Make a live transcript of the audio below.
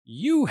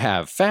You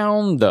have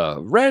found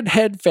the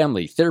Redhead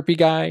Family Therapy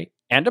Guy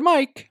and a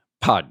Mike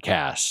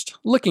podcast,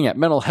 looking at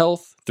mental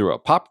health through a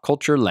pop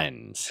culture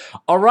lens.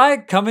 All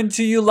right, coming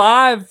to you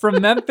live from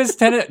Memphis,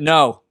 Tennessee.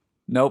 Nope,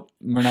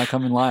 we're not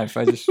coming live.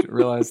 I just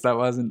realized that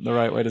wasn't the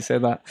right way to say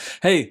that.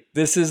 Hey,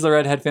 this is the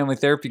Redhead Family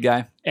Therapy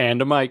Guy. And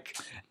a Mike.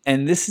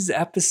 And this is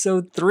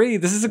episode 3.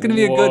 This is going to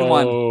be a good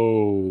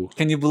one.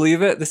 Can you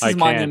believe it? This is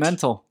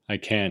monumental. I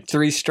can't.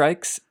 3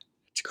 strikes.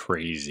 It's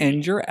crazy.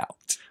 And you're out.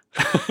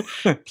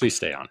 Please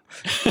stay on.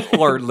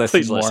 Or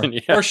listen Please more. listen,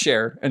 yeah. Or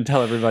share and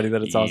tell everybody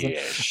that it's awesome.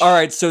 Yes. All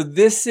right, so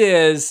this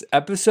is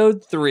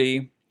episode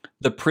 3,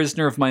 The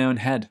Prisoner of My Own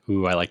Head.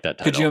 Ooh, I like that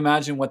title. Could you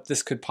imagine what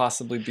this could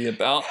possibly be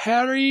about?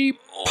 Harry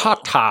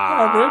Potter.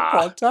 Harry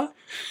Potter.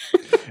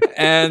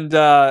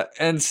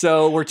 And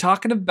so we're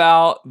talking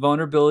about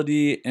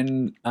vulnerability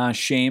and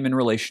shame in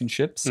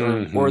relationships,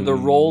 or the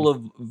role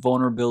of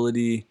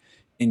vulnerability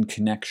in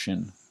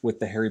connection with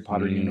the Harry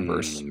Potter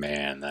universe.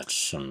 Man, that's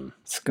some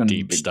It's gonna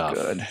deep be stuff.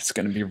 good. It's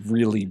going to be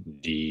really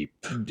Deep.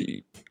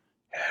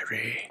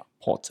 Harry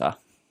Potter.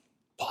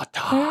 Potter.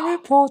 Harry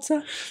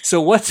Potter.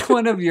 So what's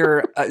one of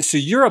your? So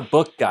you're a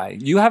book guy.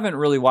 You haven't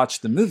really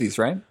watched the movies,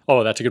 right?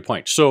 Oh, that's a good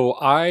point. So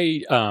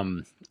I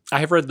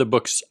have read the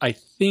books, I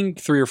think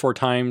 3 or 4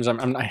 times. I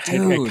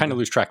kind of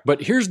lose track.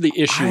 But here's the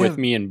issue with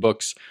me in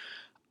books.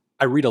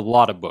 I read a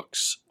lot of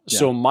books. Yeah.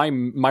 So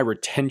my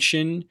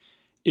retention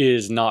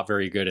is not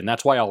very good. And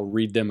that's why I'll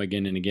read them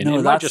again and again. No, it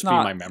might that's just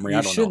not, be my memory. You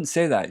I don't shouldn't know.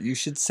 say that. You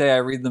should say I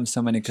read them so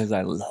many because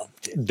I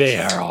loved it.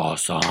 They're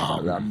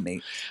awesome.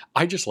 Me.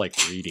 I just like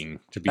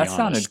reading, to be That honest.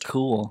 sounded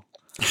cool.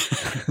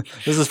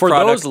 This is For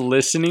product, those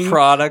listening,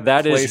 product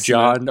that is placement.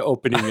 John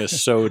opening a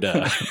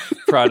soda.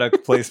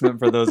 Product placement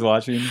for those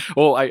watching.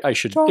 Well, I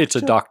should. It's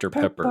a Dr.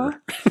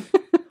 Pepper.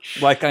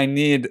 Like I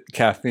need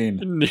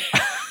caffeine.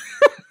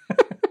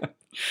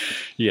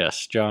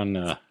 Yes,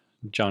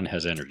 John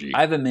has energy.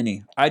 I have a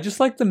mini. I just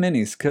like the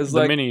minis because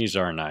The like minis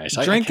are nice.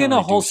 drinking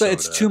a whole soda.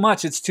 it's too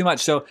much. It's too much.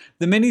 So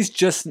the mini's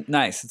just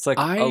nice. It's like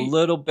a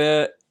little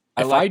bit.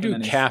 If I do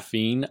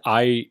caffeine,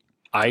 I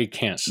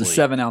can't the sleep.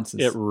 7 ounces.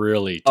 It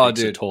really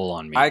takes a toll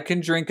on me. I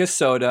can drink a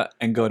soda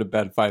and go to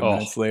bed 5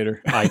 minutes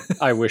later.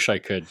 I wish I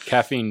could.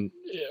 Caffeine,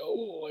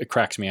 it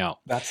cracks me out.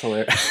 That's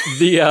hilarious.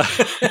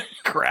 The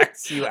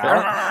cracks you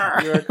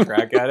out. You're a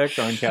crack addict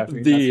on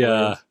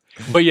caffeine.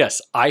 But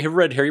yes, I have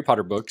read Harry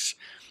Potter books,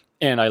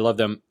 and I love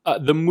them.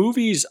 The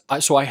movies,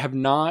 so I have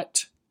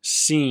not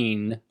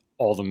seen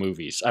all the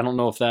movies. I don't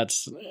know if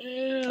that's.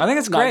 I think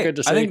it's not great. Good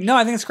to say.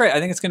 I think it's great. I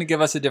think it's going to give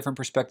us a different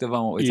perspective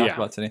on what we talked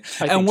about today.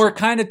 And we're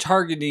kind of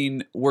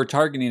targeting. We're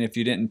targeting, if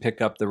you didn't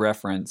pick up the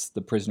reference,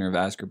 The Prisoner of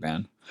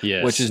Azkaban,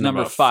 which is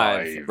number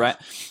 5, right?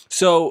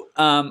 So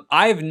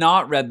I have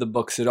not read the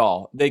books at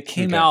all. They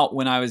came out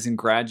when I was in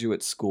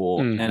graduate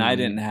school, and I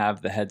didn't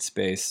have the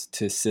headspace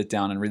to sit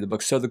down and read the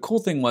books. So the cool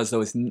thing was,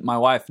 though, is my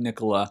wife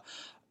Nicola.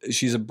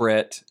 She's a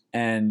Brit,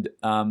 and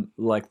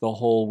like the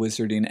whole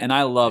wizarding, and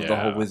I love the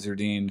whole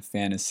wizarding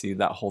fantasy.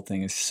 That whole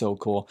thing is so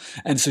cool.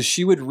 And so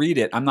she would read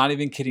it. I'm not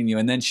even kidding you.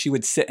 And then she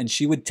would sit and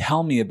she would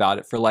tell me about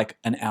it for like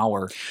an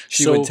hour.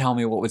 She would tell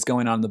me what was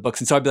going on in the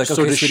books, and so I'd be like,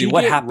 "Okay, sweetie,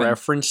 what happened?"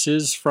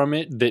 References from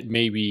it that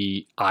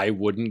maybe I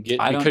wouldn't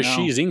get because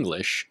she's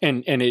English,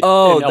 and a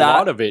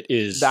lot of it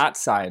is that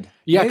side.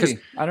 Yeah, because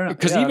I don't know.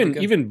 Because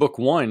even book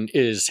 1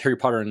 is Harry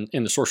Potter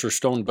and the Sorcerer's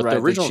Stone, but the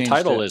original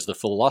title is the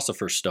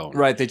Philosopher's Stone.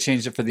 Right, they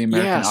changed it for the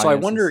American audiences. So I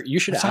wonder. You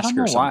should ask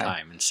her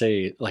sometime and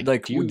say, like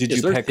did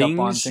you pick up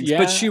on things? Yeah.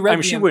 But she read. I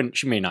mean, she wouldn't.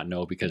 She may not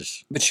know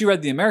because. But she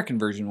read the American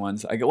version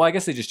ones. I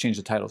guess they just changed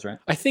the titles, right?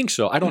 I think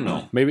so. I don't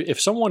know. Maybe if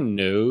someone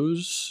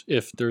knows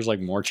if there's like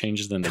more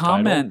changes than the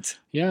comment. Title.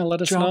 Yeah,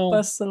 let us Drop know. Drop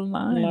us a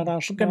line. Let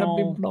us We're gonna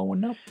be know.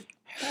 blowing up.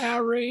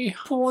 Harry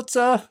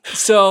Potter.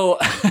 So,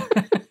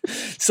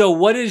 so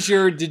what is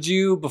your? Did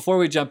you before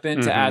we jump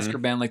into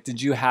Azkaban? Like, did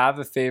you have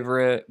a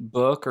favorite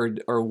book,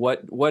 or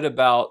what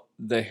about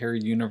the Harry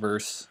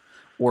universe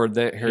or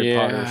the Harry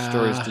Potter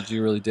stories did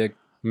you really dig?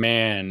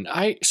 Man,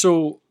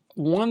 so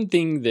one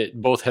thing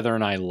that both Heather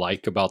and I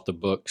like about the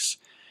books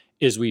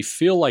is we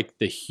feel like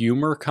the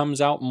humor comes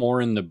out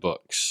more in the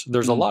books.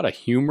 There's a lot of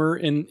humor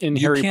in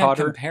Harry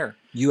Potter. Compare.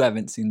 You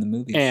haven't seen the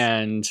movies,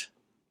 and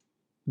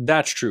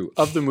that's true.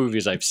 Of the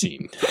movies I've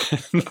seen,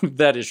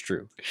 that is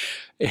true.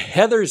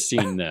 Heather's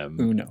seen them.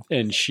 Uno.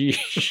 And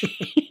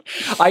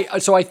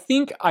I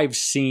think I've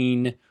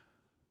seen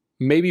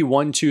maybe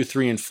 1, 2,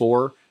 3, and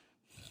 4.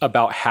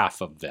 About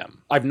half of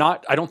them. I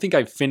don't think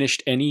I've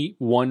finished any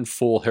one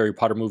full Harry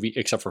Potter movie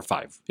except for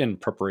 5 in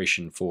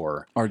preparation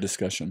for our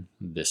discussion.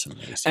 This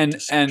amazing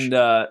discussion.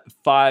 And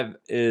 5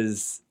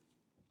 is,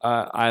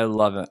 I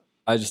love it.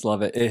 I just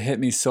love it. It hit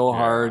me so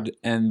hard,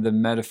 and the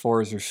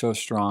metaphors are so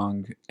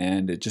strong,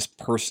 and it just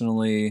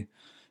personally,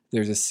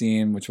 there's a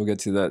scene which we'll get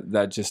to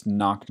that just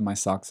knocked my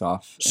socks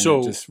off. And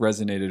it just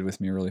resonated with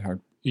me really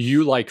hard.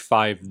 You like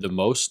 5 the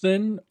most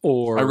then,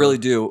 or I really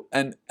do,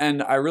 and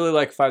I really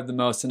like 5 the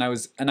most. And I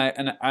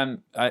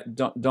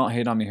don't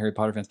hate on me, Harry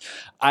Potter fans.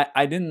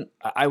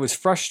 I was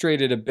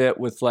frustrated a bit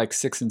with like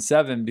 6 and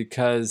 7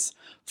 because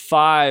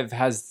 5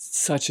 has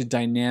such a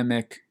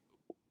dynamic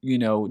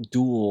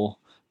duel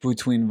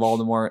between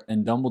Voldemort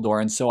and Dumbledore.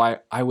 And so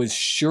I was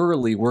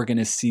surely we're going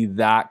to see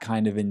that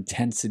kind of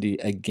intensity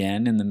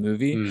again in the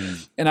movie.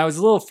 And I was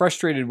a little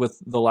frustrated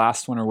with the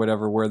last one or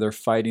whatever, where they're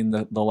fighting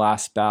the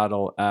last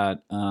battle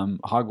at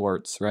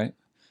Hogwarts, right?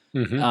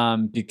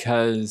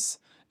 Because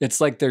it's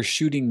like they're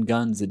shooting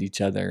guns at each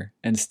other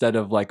instead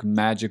of like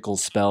magical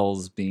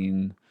spells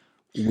being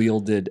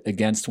wielded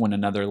against one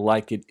another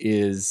like it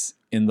is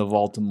in the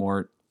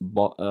Voldemort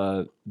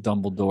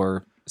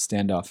Dumbledore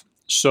standoff.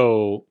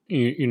 So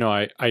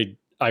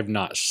I've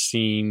not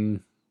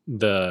seen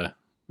I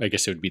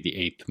guess it would be the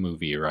 8th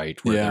movie,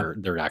 right? Where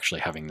they're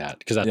actually having that,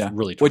 because that's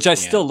really which I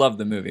still love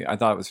the movie. I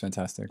thought it was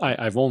fantastic.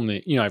 I've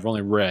only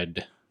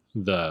read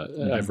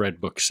I've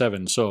read book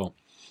 7, so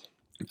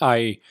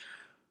I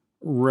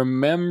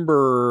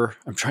remember.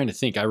 I'm trying to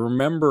think. I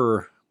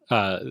remember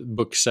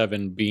book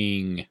 7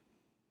 being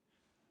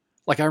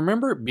like, I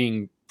remember it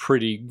being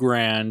pretty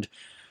grand,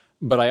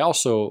 but I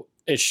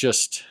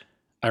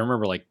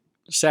remember like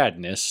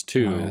sadness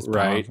too,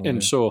 right? Powerful,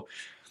 and so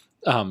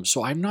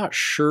I'm not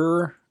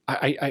sure.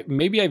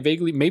 Maybe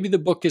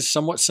the book is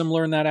somewhat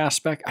similar in that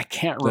aspect. I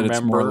can't remember.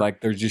 It's more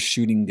like they're just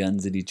shooting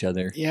guns at each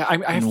other. Yeah,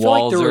 I feel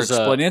like there was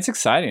exploding. It's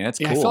exciting. It's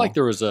cool. I feel like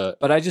there was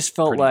but I just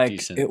felt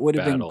like it would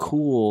have been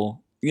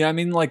cool. Yeah, I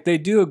mean, like they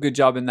do a good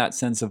job in that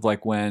sense of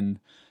like when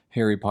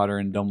Harry Potter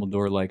and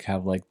Dumbledore like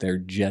have like their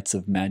jets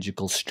of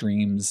magical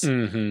streams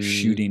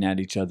shooting at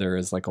each other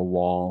as like a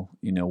wall,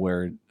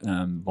 where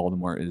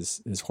Voldemort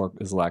his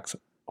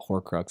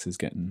Horcrux is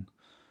getting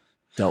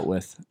dealt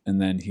with, and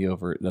then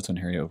that's when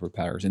Harry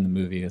overpowers. In the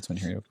movie, that's when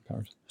Harry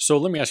overpowers. So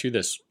let me ask you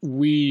this.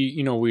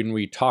 When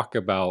we talk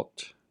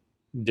about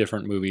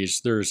different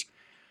movies,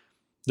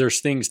 there's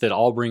things that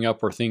I'll bring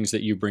up or things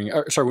that you bring.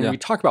 When we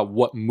talk about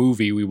what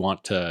movie we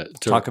want to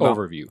talk about,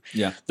 overview,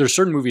 there's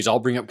certain movies I'll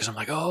bring up because I'm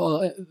like,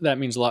 oh, that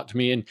means a lot to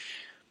me.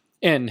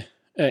 And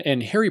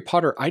Harry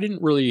Potter, I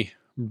didn't really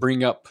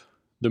bring up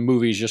the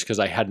movies just because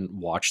I hadn't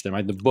watched them. I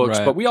had the books,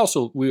 but we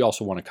also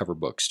want to cover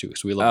books too.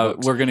 So we love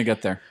books. We're gonna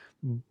get there.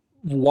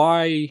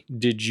 Why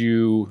did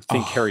you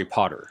think Harry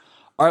Potter?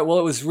 All right. Well,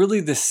 it was really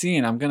the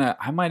scene.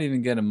 I might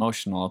even get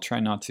emotional. I'll try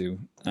not to,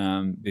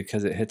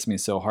 because it hits me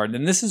so hard.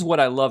 And this is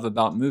what I love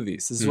about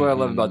movies. This is what I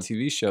love about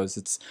TV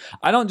shows.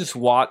 I don't just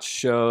watch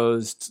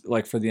shows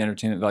like for the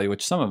entertainment value,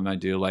 which some of them I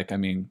do. Like, I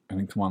mean,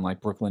 come on,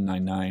 like Brooklyn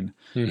Nine-Nine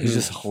is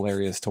just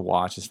hilarious to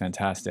watch. It's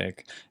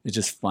fantastic. It's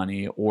just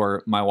funny.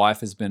 Or my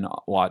wife has been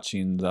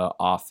watching The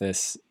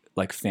Office,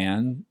 like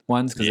fan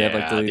ones, because they have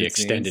like the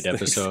extended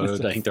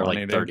episode. I think they're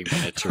like 30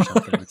 minutes or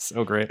something.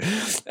 So great.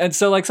 And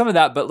so like some of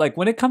that, but like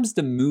when it comes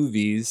to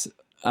movies,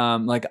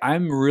 like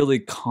I'm really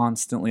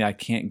constantly, I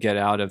can't get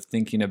out of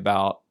thinking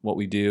about what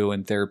we do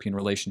and therapy and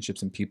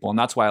relationships and people. And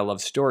that's why I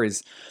love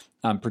stories,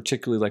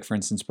 particularly like, for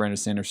instance, Brandon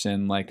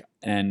Sanderson, like,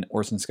 and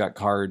Orson Scott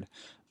Card,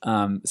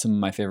 some of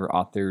my favorite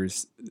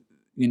authors,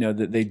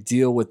 that they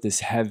deal with this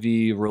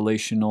heavy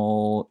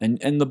relational,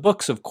 and the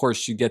books, of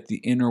course, you get the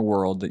inner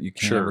world that you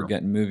can never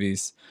get in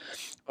movies.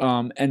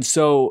 And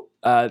so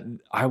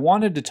I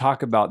wanted to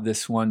talk about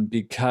this one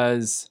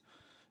because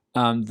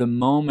the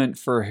moment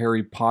for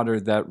Harry Potter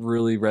that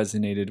really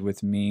resonated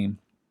with me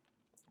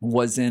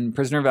was in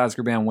Prisoner of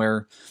Azkaban,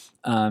 where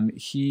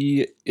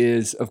he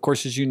is, of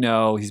course, as you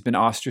know, he's been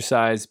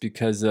ostracized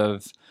because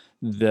of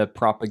the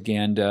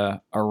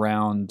propaganda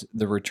around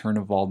the return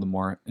of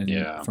Voldemort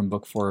from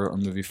book 4 or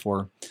movie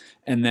 4.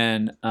 And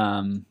then,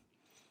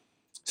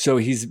 so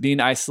he's being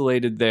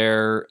isolated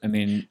there. I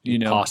mean,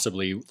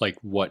 possibly like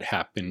what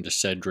happened to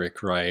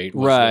Cedric, right?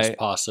 Was this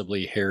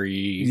possibly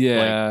Harry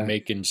like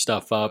making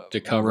stuff up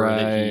to cover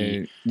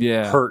that he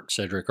hurt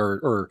Cedric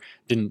or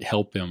didn't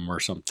help him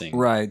or something.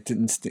 Right.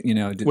 Didn't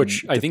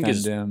which I think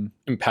is him.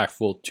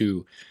 Impactful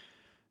to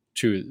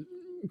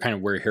kind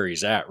of where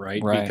Harry's at,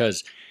 right?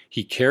 Because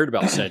he cared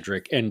about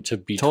Cedric, and to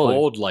be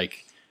told,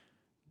 like,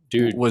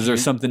 dude, was there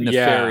something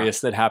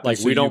nefarious that happened?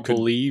 Like, we don't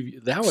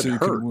believe that would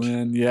hurt.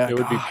 Yeah, it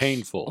would be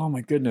painful. Oh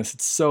my goodness,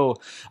 it's so.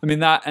 I mean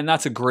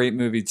that's a great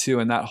movie too,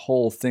 and that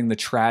whole thing, the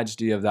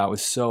tragedy of that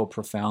was so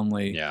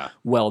profoundly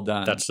well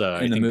done. That's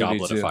I think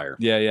Goblet of Fire.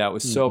 Yeah, it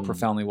was so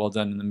profoundly well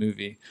done in the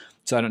movie.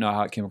 So I don't know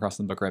how it came across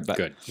in the book, right? But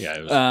good. Yeah,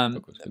 it was,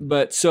 book was good.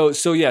 But so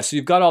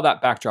you've got all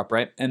that backdrop,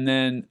 right? And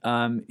then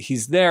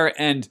he's there,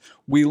 and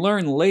we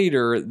learn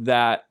later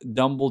that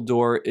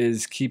Dumbledore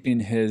is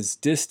keeping his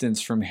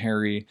distance from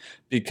Harry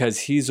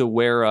because he's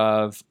aware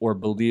of or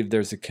believe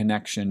there's a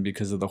connection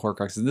because of the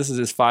Horcruxes. And this is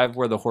his 5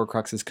 where the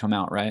Horcruxes come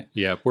out, right?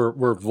 Yeah, where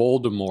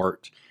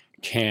Voldemort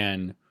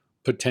can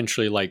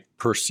potentially like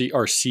perceive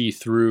or see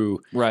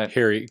through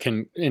Harry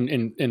can,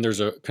 and there's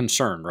a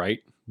concern, right?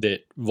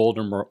 That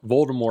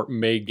Voldemort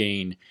may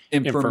gain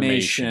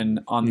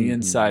information on the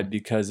inside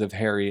because of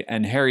Harry,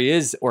 and Harry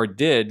is or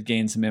did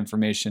gain some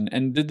information.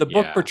 And did the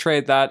book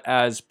portray that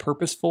as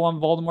purposeful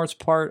on Voldemort's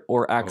part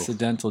or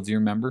accidental? Do you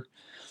remember?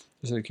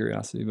 Just out of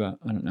curiosity, but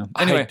I don't know.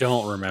 Anyway, I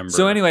don't remember.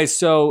 So anyway,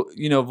 so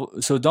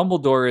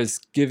Dumbledore is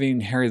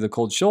giving Harry the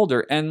cold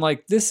shoulder, and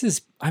like this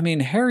is, I mean,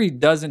 Harry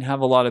doesn't have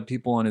a lot of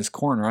people in his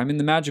corner. I mean,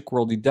 the magic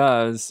world he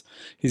does.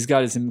 He's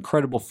got his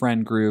incredible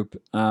friend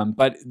group,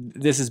 but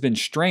this has been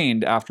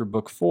strained after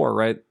book 4,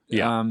 right?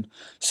 Yeah.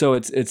 So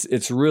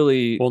it's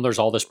really well. And there's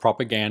all this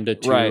propaganda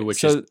too, right,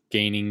 which is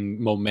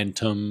gaining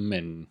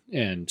momentum,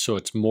 and so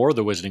it's more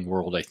the Wizarding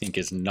World, I think,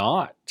 is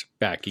not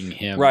backing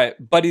him, right?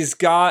 But he's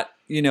got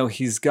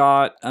Sirius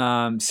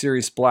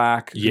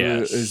Black, who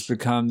has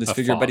become this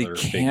figure, but he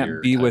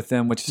can't be with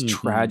them, which is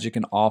tragic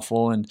and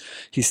awful. And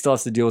he still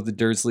has to deal with the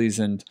Dursleys.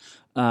 And,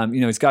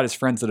 he's got his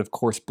friends that, of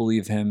course,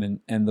 believe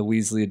him. And the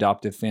Weasley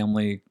adoptive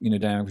family,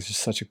 dynamic was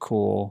just such a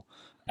cool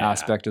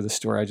aspect of the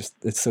story.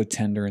 It's so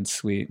tender and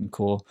sweet and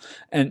cool.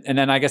 And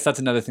then I guess that's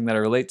another thing that I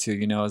relate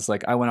to, is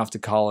like I went off to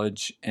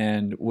college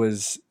and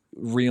was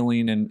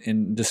reeling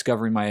and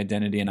discovering my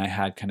identity, and I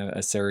had kind of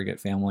a surrogate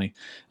family.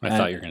 I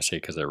thought you were going to say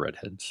because they're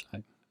redheads.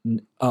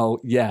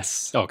 Oh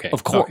yes, okay,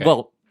 of course. Okay.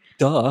 Well,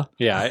 duh.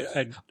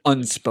 Yeah,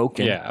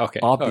 unspoken. Yeah, okay,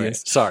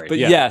 obvious. Okay. Sorry, but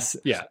yes,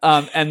 yeah.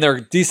 And they're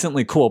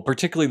decently cool,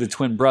 particularly the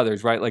twin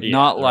brothers, right? Like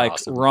not like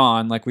awesome.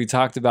 Ron, like we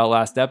talked about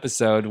last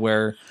episode,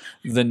 where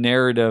the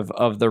narrative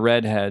of the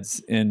redheads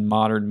in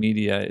modern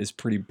media is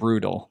pretty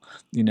brutal.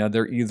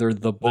 They're either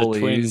the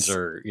bullies.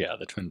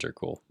 The twins are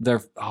cool.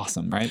 They're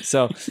awesome, right?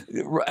 So,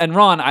 and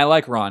Ron, I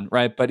like Ron,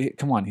 right? But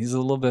come on, he's a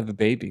little bit of a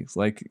baby.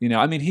 Like,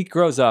 I mean, he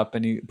grows up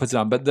and he puts it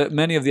on, but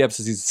many of the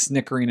episodes he's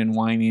snickering and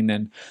whining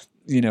and,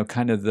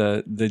 kind of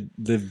the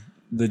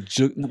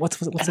what's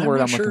the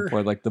word I'm looking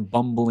for? Like the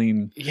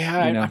bumbling. Yeah,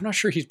 I'm not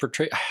sure he's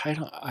portrayed.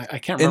 I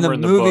can't remember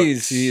in the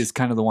movies. He is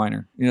kind of the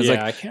whiner. It's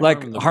I can't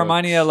like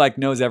Hermione like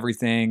knows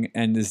everything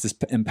and is this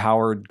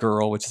empowered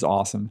girl, which is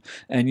awesome.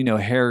 And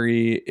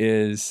Harry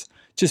is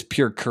just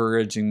pure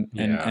courage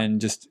and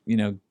just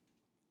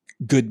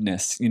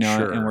goodness,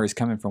 sure. and where he's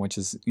coming from, which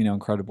is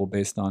incredible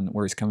based on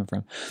where he's coming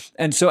from.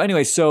 And so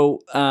anyway,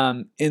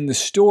 in the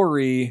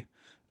story,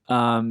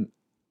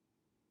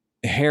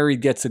 Harry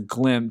gets a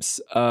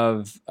glimpse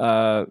of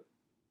the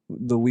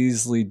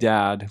Weasley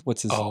dad.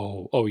 What's his?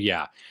 Oh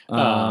yeah.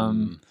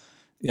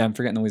 Yeah, I'm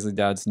forgetting the Weasley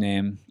dad's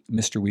name,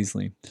 Mr.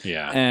 Weasley.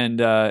 Yeah. And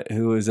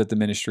who is at the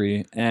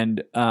Ministry,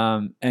 and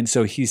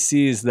so he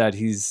sees that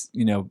he's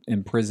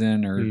in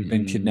prison or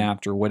been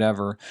kidnapped or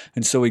whatever,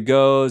 and so he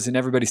goes, and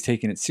everybody's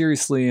taking it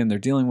seriously, and they're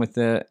dealing with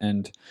it,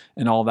 and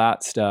all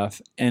that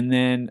stuff, and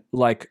then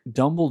like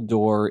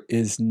Dumbledore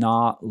is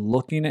not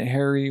looking at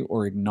Harry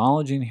or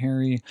acknowledging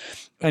Harry,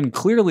 and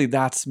clearly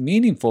that's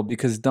meaningful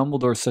because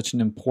Dumbledore is such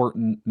an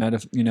important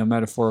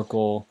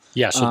metaphorical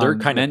so they're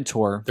kind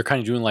mentor. They're kind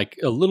of doing like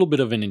a little bit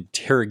of an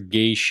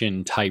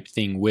interrogation type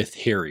thing with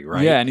Harry,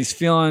 right? Yeah, and he's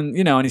feeling,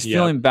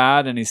 feeling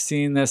bad, and he's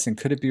seeing this, and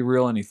could it be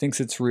real? And he thinks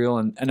it's real,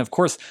 and of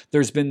course,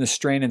 there's been the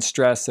strain and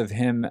stress of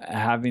him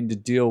having to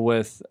deal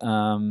with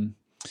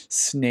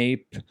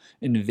Snape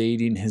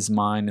invading his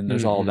mind, and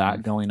there's all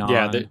that going on.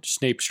 Yeah,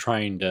 Snape's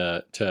trying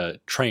to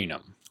train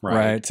him,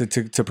 right?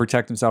 To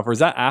protect himself. Or is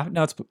that after?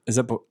 No, is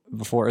it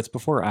before? It's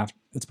before or after?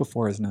 It's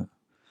before, isn't it?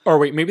 Or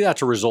wait, maybe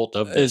that's a result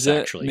of this,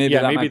 actually.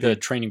 Maybe the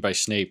training by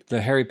Snape.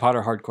 The Harry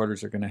Potter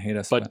hardcoders are going to hate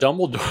us. But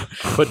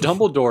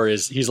Dumbledore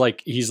is he's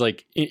like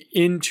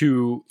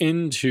into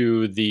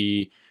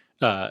the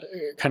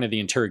kind of the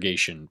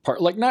interrogation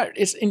part. Like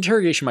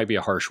interrogation might be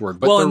a harsh word,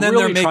 but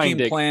they're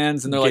making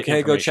plans, and they're like,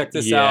 "Hey, go check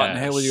this out," and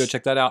 "Hey, will you go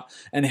check that out?"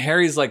 And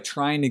Harry's like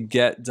trying to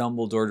get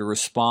Dumbledore to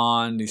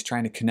respond. He's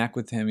trying to connect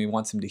with him. He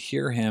wants him to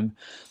hear him,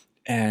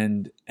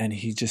 and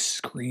he just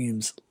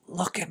screams,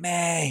 "Look at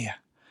me!"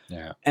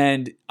 Yeah.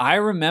 And I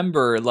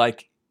remember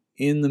like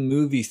in the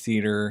movie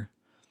theater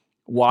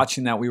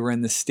watching that. We were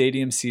in the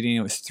stadium seating.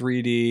 It was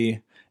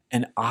 3D,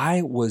 and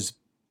I was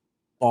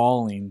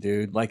bawling,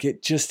 dude. Like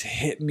it just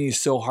hit me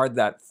so hard,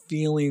 that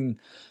feeling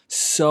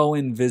so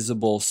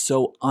invisible,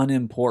 so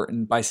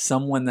unimportant by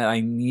someone that I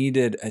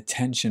needed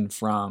attention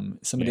from.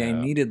 Somebody I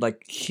needed,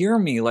 like, hear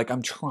me. Like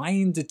I'm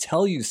trying to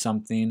tell you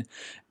something,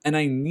 and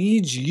I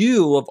need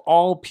you of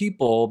all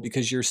people,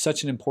 because you're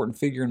such an important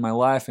figure in my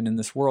life and in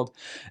this world,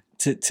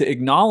 to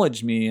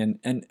acknowledge me,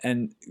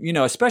 and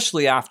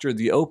especially after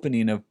the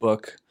opening of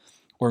book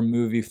or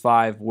movie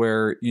 5,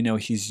 where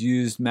he's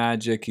used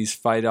magic, he's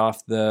fight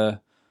off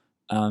the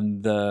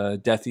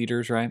Death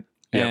Eaters, right?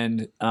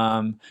 Yep.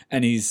 And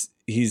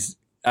he's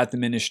at the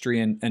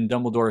Ministry, and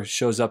Dumbledore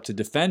shows up to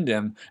defend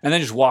him, and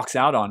then just walks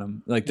out on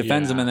him, like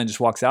defends him, and then just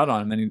walks out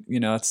on him, and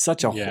it's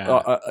such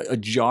a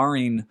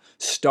jarring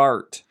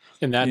start.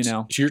 And that's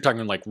so you're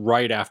talking like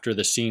right after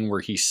the scene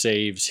where he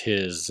saves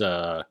his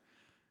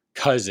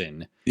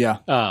cousin,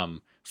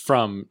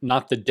 from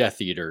not the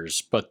Death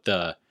Eaters, but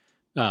the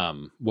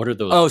what are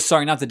those? Oh,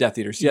 sorry, not the Death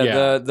Eaters.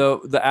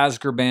 The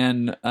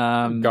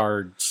Azkaban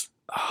guards.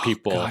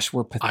 People, gosh,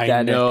 we're pathetic.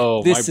 I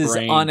know, this is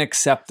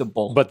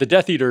unacceptable. But the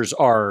Death Eaters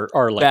are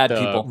like bad the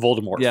people.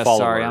 Voldemort yeah, followers.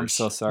 Sorry, I'm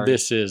so sorry.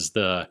 This is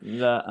the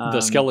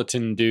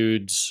skeleton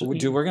dudes.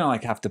 Dude, we're gonna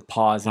like have to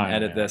pause and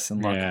edit this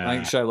and look.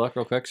 Should I look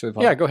real quick? Should we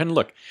pause? Yeah, go ahead and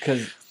look.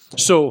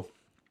 So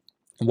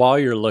while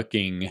you're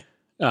looking,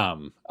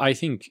 I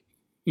think,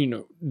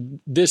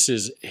 this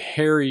is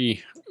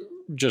Harry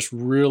just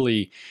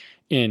really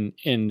in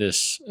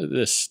this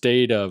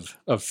state of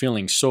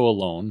feeling so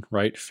alone,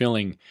 right?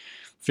 Feeling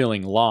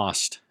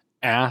lost,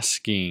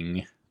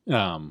 asking,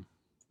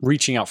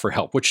 reaching out for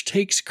help, which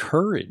takes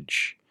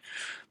courage,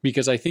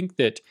 because I think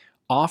that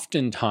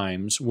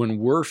oftentimes when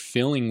we're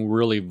feeling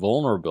really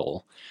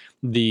vulnerable,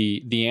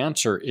 the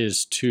answer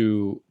is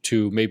to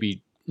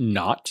maybe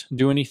not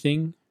do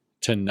anything,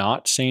 to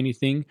not say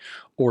anything,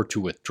 or to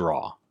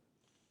withdraw.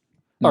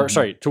 Or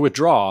sorry, to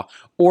withdraw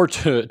or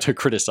to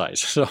criticize.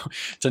 So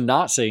to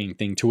not say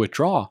anything, to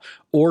withdraw,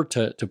 or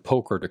to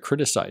poke or to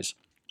criticize.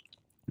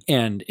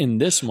 And in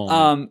this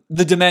moment,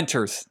 the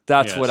Dementors.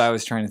 That's what I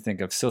was trying to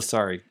think of. So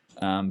sorry,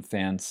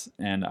 fans,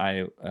 and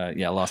I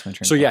lost my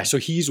train. So so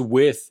he's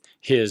with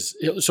his.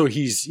 So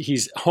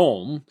he's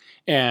home,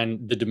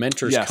 and the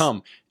Dementors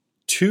come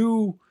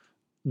to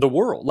the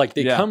world. Like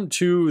they come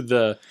to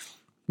the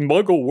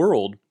Muggle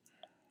world,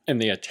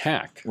 and they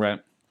attack. Right.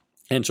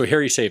 And so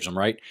Harry saves him,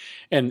 right?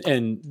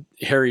 And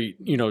Harry,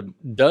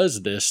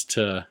 does this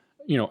to,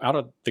 out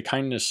of the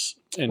kindness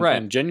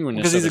and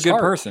genuineness because he's of his a good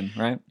heart. person,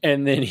 right?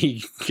 And then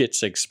he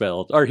gets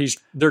expelled, or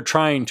they're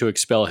trying to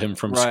expel him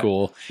from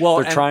school.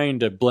 Well, they're trying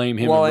to blame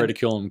him and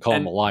ridicule him, call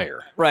him a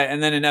liar. Right,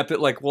 and then in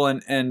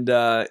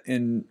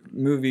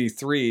movie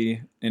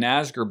 3 in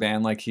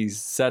Azkaban, like he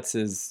sets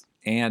his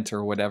aunt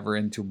or whatever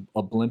into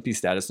a blimpy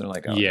status, and they're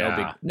like, oh,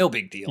 no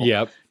big deal.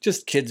 Yep.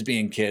 Just kids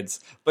being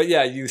kids. But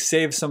yeah, you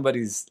save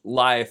somebody's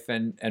life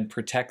and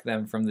protect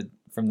them from the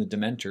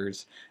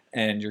Dementors,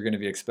 and you're going to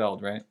be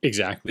expelled, right?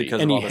 Exactly.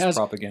 Because of all this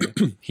propaganda.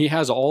 He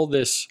has all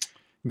this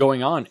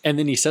going on, and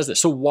then he says this.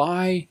 So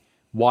why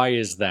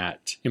is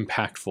that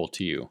impactful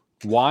to you?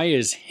 Why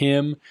is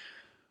him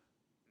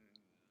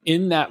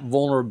in that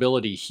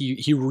vulnerability,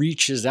 he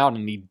reaches out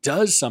and he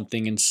does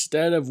something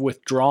instead of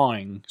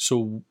withdrawing?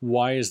 So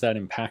why is that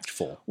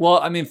impactful? Well,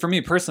 I mean, for me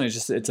personally,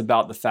 it's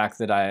about the fact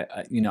that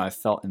I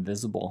felt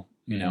invisible,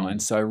 and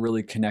so I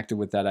really connected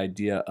with that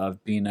idea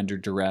of being under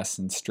duress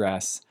and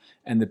stress,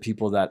 and the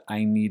people that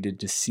I needed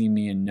to see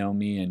me and know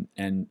me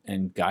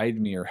and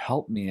guide me or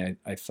help me,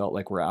 I felt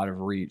like were out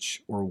of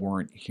reach or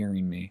weren't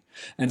hearing me.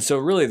 And so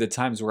really the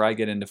times where I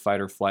get into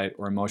fight or flight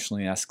or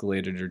emotionally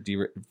escalated or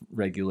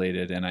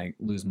deregulated and I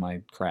lose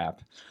my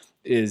crap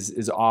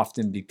is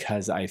often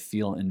because I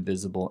feel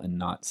invisible and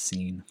not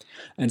seen.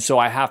 And so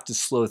I have to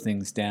slow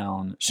things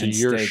down and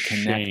stay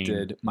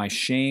connected. My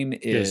shame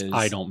is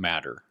I don't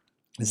matter.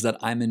 Is that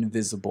I'm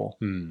invisible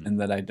and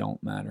that I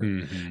don't matter.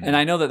 Mm-hmm. And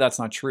I know that that's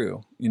not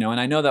true, and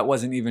I know that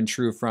wasn't even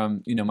true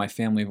from, my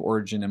family of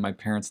origin and my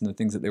parents and the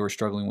things that they were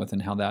struggling with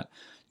and how that,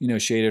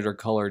 shaded or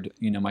colored,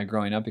 my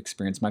growing up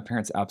experience. My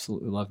parents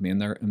absolutely love me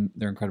and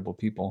they're incredible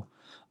people.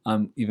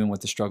 Even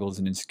with the struggles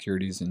and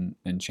insecurities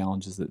and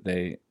challenges that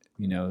they,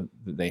 that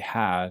they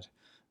had,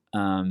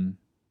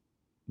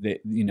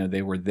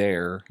 they were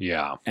there.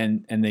 Yeah.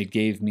 And they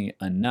gave me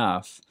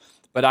enough.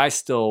 But I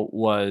still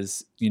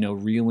was,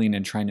 reeling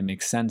and trying to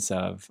make sense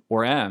of,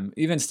 or am,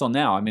 even still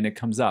now. I mean, it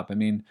comes up. I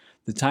mean,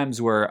 the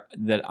times where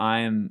that I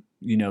am,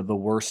 the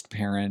worst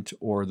parent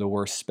or the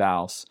worst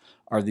spouse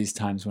are these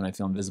times when I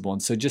feel invisible.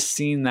 And so just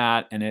seeing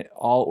that and it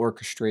all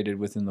orchestrated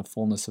within the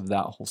fullness of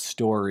that whole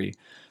story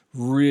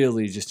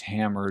really just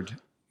hammered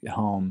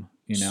home,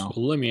 So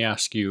let me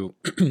ask you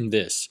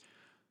this.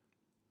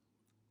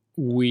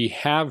 We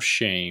have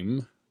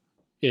shame.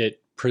 It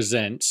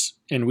presents,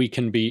 and we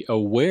can be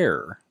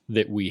aware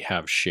that we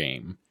have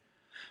shame.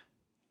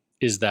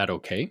 Is that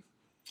okay?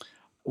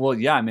 Well,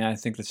 yeah. I mean, I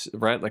think that's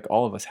right. Like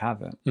all of us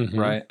have it,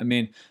 right? I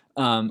mean,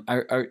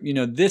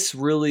 this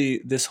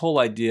whole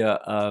idea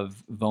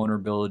of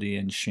vulnerability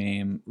and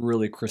shame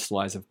really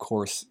crystallized. Of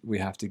course, we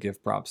have to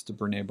give props to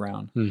Brené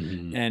Brown,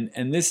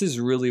 and this is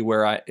really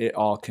where it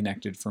all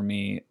connected for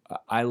me.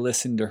 I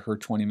listened to her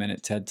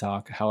 20-minute TED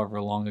Talk,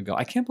 however long ago.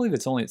 I can't believe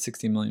it's only at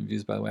 60 million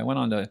views. By the way, I went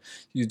on to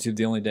YouTube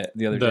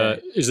the other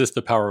day. Is this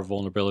the Power of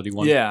Vulnerability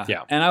one? Yeah.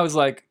 And I was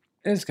like,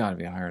 it's got to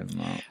be higher than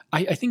that.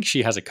 I think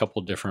she has a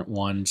couple different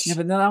ones. Yeah,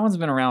 but that one's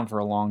been around for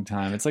a long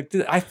time. It's like,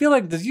 I feel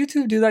like, does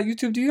YouTube do that?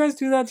 YouTube, do you guys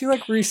do that? Do you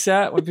like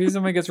reset when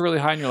somebody gets really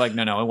high and you're like,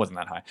 no, it wasn't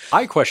that high?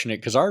 I question it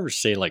because ours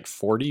say like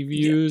 40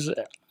 views.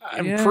 Yeah.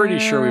 I'm pretty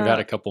sure we've had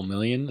a couple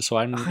million. So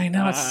I know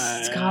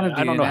it's got to be.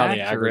 I don't know how they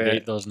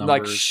aggregate those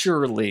numbers. Like,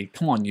 surely,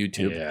 come on,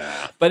 YouTube.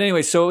 Yeah. But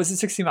anyway, so it was at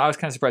 16. I was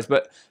kind of surprised.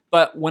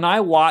 But when I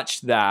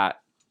watched that,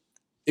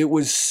 it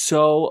was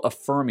so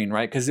affirming,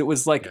 right? Because it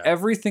was like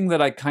everything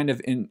that I kind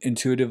of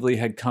intuitively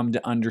had come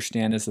to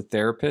understand as a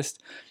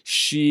therapist,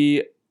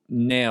 she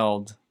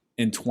nailed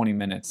in 20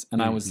 minutes.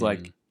 And I was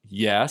like,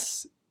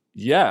 yes.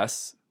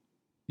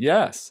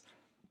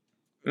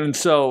 And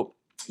so,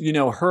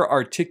 her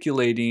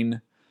articulating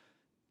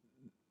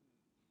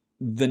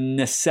the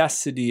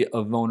necessity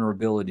of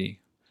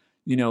vulnerability,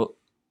 and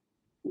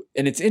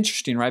it's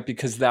interesting, right?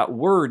 Because that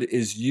word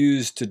is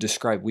used to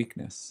describe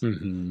weakness.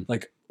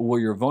 Like, well,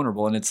 you're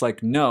vulnerable. And it's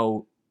like,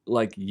 no,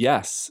 like,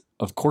 yes,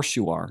 of course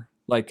you are.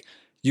 Like,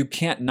 you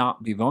can't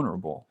not be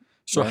vulnerable.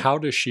 So how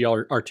does she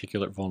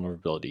articulate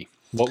vulnerability?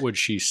 What would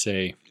she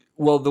say?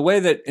 Well, the way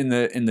that in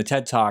the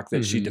TED Talk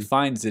that she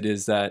defines it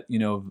is that, you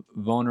know,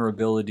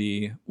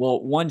 vulnerability,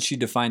 well, one, she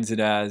defines it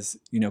as,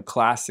 you know,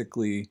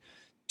 classically,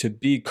 to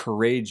be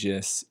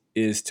courageous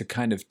is to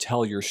kind of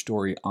tell your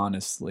story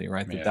honestly,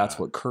 right? That's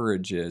what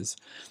courage is.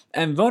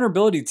 And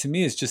vulnerability to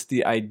me is just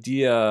the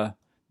idea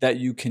that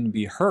you can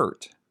be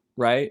hurt,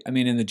 right? I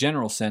mean, in the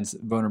general sense,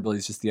 vulnerability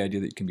is just the idea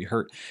that you can be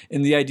hurt.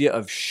 In the idea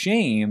of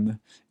shame,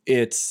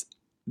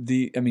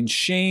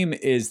 shame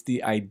is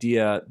the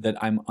idea that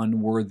I'm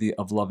unworthy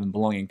of love and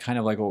belonging, kind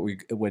of like what we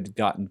had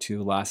gotten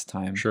to last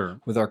time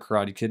with our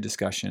Karate Kid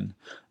discussion.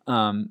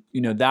 You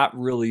know, that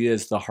really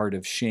is the heart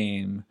of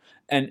shame,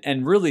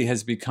 and really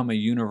has become a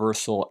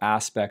universal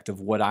aspect of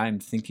what I'm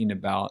thinking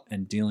about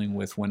and dealing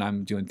with when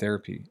I'm doing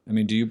therapy. I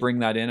mean, do you bring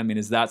that in? I mean,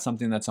 is that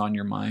something that's on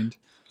your mind?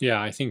 Yeah,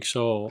 I think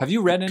so. Have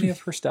you read any of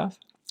her stuff?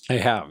 I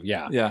have,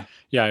 yeah.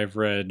 I've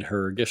read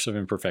her Gifts of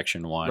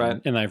Imperfection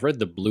one, and I've read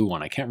the blue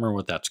one. I can't remember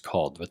what that's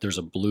called, but there's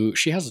a blue.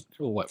 She has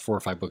 4 or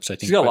 5 books, I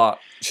think. She's got a lot.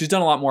 She's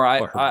done a lot more.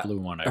 Her blue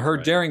one. Her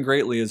Daring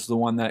Greatly is the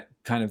one that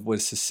kind of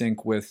was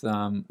succinct with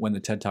when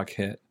the TED Talk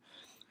hit.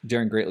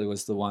 Daring Greatly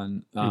was the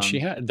one. And she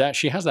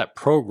has that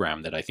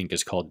program that I think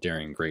is called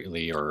Daring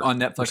Greatly, or on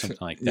Netflix, or something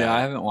like that. Yeah, I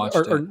haven't watched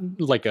it. Or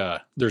like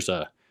there's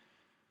a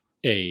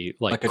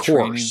course.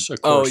 Training.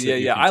 Oh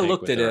yeah. I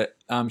looked at it.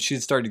 She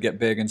had started to get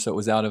big, and so it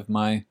was out of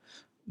my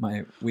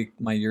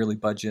yearly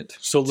budget.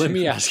 So let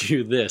me ask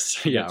you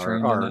this. Yeah,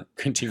 our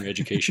continuing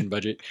education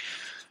budget.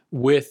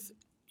 With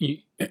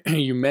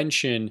you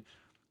mentioned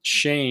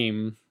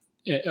shame,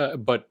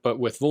 but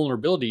with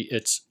vulnerability,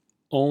 it's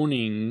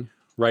owning,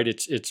 right?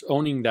 It's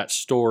owning that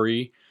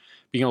story,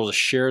 being able to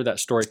share that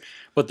story.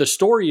 But the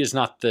story is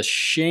not the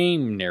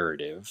shame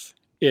narrative.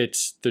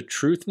 It's the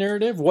truth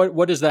narrative.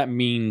 What does that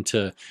mean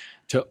to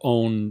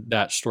own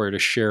that story, to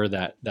share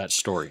that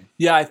story?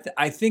 Yeah,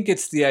 I think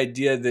it's the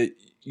idea that,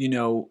 you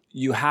know,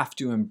 you have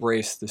to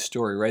embrace the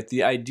story, right?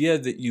 The idea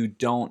that you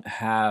don't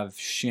have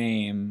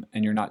shame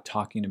and you're not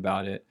talking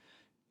about it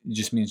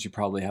just means you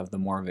probably have the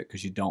more of it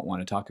because you don't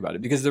want to talk about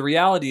it. Because the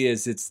reality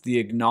is it's the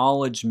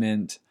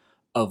acknowledgement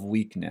of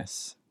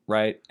weakness,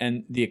 right?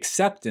 And the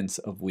acceptance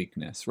of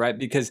weakness, right?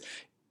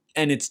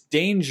 And it's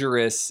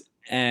dangerous,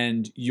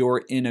 and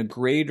you're in a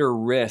greater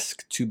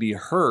risk to be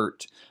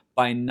hurt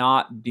by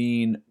not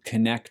being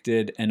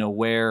connected and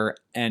aware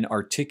and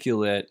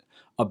articulate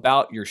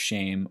about your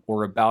shame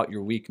or about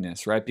your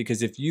weakness, right?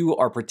 Because if you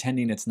are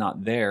pretending it's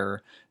not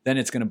there, then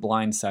it's going to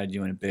blindside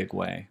you in a big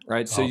way,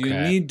 right? So you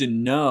need to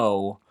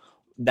know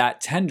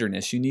that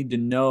tenderness. You need to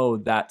know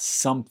that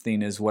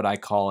something is what I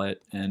call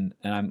it, and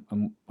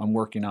I'm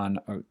working on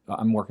a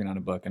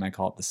book, and I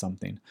call it the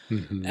something.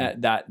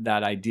 That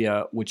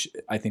idea, which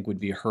I think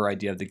would be her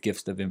idea of the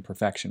gifts of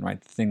imperfection,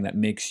 right? The thing that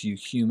makes you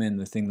human,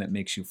 the thing that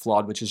makes you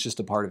flawed, which is just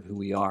a part of who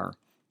we are.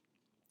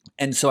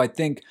 And so I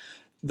think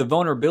the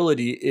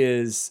vulnerability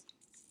is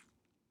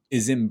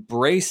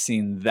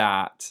embracing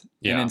that,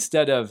 and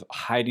instead of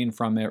hiding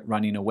from it,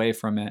 running away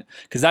from it,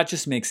 because that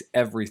just makes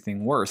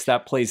everything worse.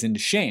 That plays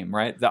into shame,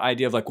 right? The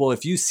idea of like, well,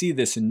 if you see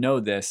this and know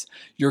this,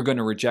 you're going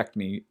to reject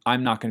me.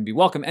 I'm not going to be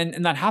welcome,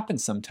 and that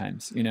happens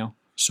sometimes, you know.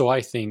 So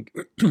I think,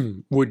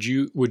 would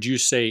you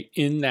say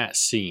in that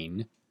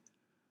scene,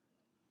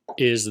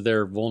 is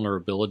there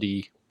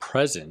vulnerability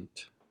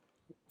present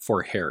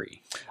for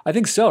Harry? I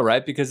think so,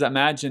 right? Because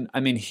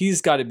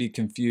he's got to be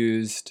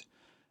confused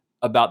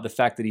about the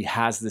fact that he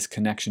has this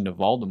connection to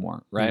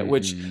Voldemort, right?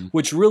 Which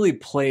really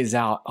plays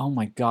out. Oh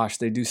my gosh,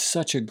 they do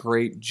such a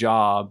great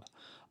job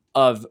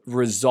of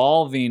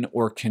resolving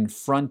or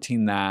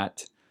confronting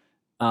that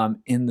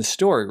in the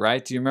story,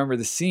 right? Do you remember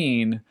the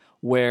scene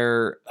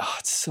where,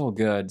 it's so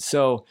good.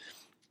 So,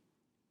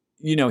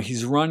 you know,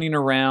 he's running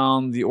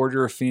around, the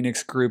Order of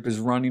Phoenix group is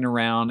running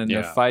around, and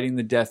they're fighting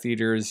the Death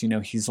Eaters. You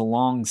know, he's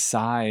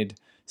alongside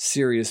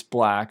Sirius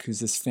Black, who's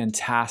this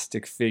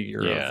fantastic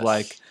figure of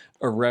like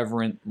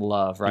irreverent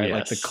love, right?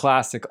 Like the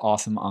classic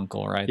awesome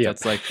uncle, right?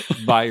 That's like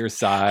by your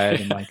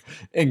side and like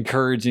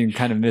encouraging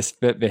kind of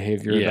misfit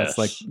behavior. That's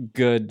like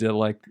good to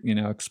like, you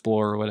know,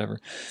 explore or whatever.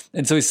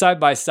 And so he's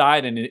side by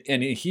side,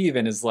 and he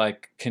even is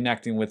like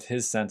connecting with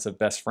his sense of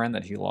best friend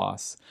that he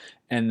lost.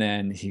 And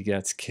then he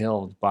gets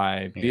killed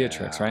by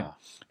Beatrix, right?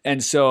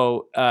 And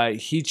so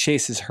he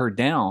chases her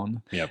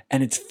down,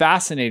 and it's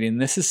fascinating.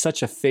 This is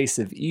such a face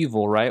of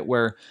evil, right?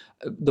 Where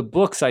the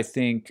books, I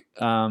think,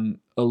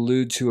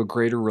 allude to a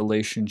greater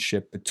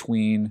relationship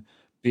between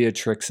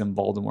Beatrix and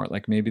Voldemort.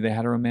 Like maybe they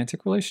had a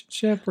romantic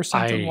relationship or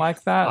something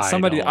like that.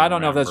 I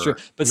don't know if that's true,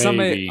 but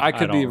maybe, I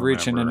could be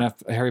reaching. And if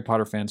Harry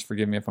Potter fans,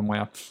 forgive me if I'm way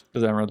off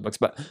because I haven't read the books.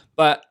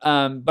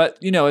 But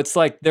you know, it's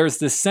like there's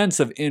this sense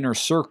of inner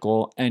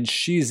circle, and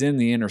she's in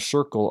the inner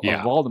circle of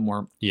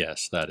Voldemort.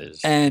 Yes, that is.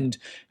 And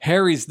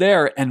Harry's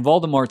there, and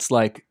Voldemort's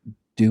like,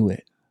 "Do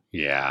it."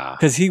 Yeah,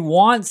 because he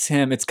wants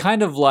him. It's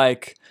kind of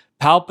like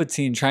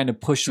Palpatine trying to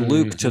push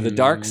Luke to the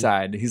dark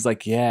side. He's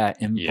like, yeah,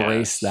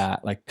 embrace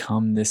that. Like,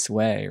 come this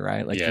way,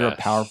 right? Like, you're a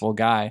powerful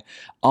guy.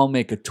 I'll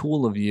make a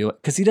tool of you.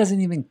 Because he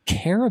doesn't even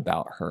care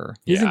about her.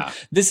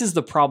 This is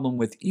the problem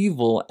with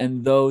evil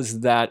and those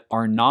that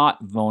are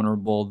not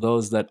vulnerable,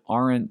 those that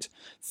aren't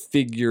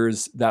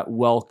figures that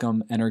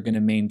welcome and are going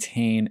to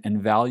maintain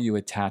and value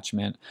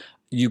attachment.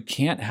 You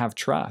can't have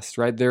trust,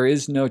 right? There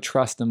is no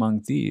trust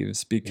among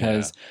thieves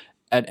because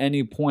at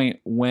any point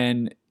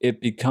when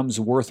it becomes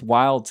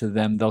worthwhile to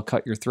them, they'll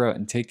cut your throat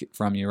and take it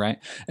from you, right?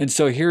 And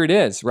so here it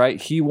is,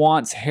 right? He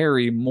wants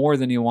Harry more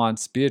than he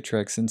wants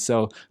Beatrix, and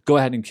so go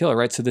ahead and kill her,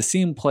 right? So the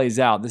scene plays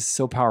out. This is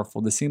so powerful.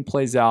 The scene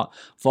plays out.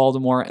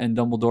 Voldemort and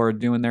Dumbledore are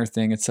doing their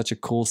thing. It's such a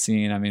cool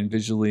scene. I mean,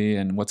 visually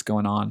and what's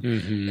going on.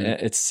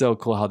 It's so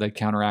cool how they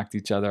counteract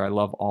each other. I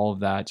love all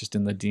of that just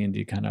in the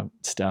D&D kind of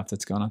stuff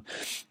that's going on.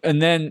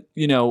 And then,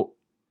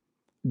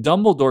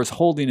 Dumbledore's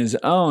holding his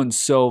own,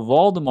 so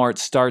Voldemort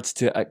starts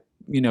to,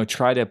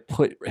 try to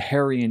put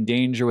Harry in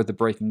danger with the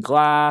breaking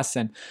glass,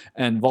 and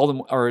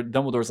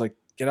Dumbledore's like,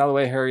 "Get out of the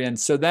way, Harry!" And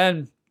so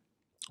then,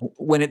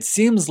 when it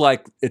seems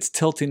like it's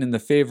tilting in the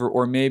favor,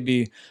 or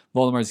maybe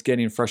Voldemort's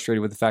getting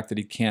frustrated with the fact that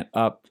he can't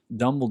up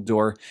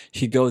Dumbledore,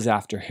 he goes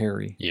after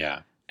Harry,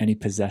 and he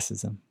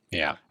possesses him,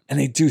 and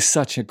they do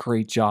such a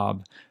great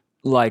job,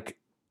 like,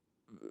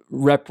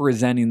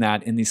 representing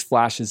that in these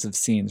flashes of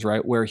scenes,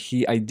 right? Where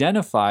he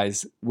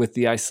identifies with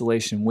the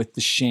isolation, with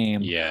the shame,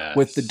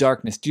 with the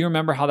darkness. Do you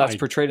remember how that's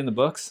portrayed in the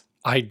books?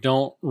 I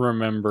don't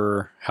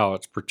remember how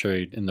it's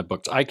portrayed in the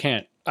books. I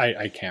can't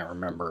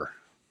remember.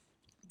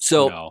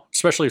 So,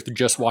 especially if you're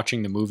just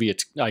watching the movie,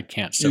 I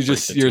can't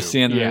separate you're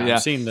seeing I'm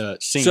seeing the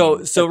scene.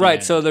 So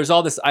right. So there's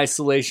all this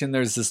isolation.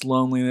 There's this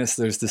loneliness.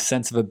 There's this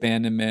sense of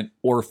abandonment,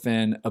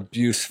 orphan,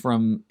 abuse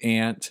from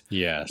aunt.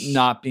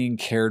 Not being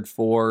cared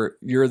for.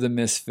 You're the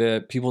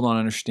misfit. People don't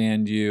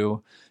understand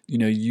you.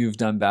 You've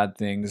done bad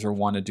things or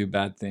want to do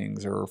bad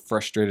things or are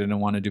frustrated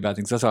and want to do bad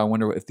things. That's why I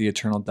wonder if the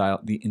internal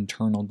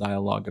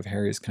dialogue of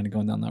Harry is kind of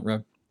going down that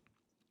road.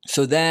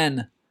 So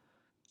then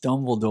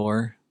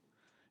Dumbledore,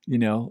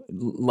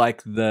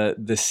 like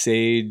the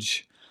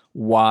sage,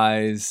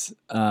 wise,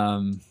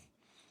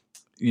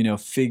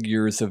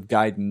 figures of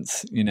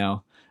guidance,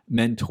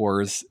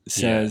 mentors,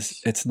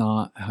 says it's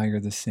not how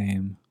you're the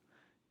same,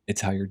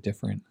 it's how you're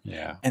different.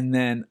 And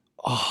then,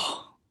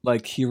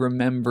 he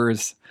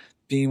remembers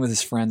being with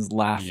his friends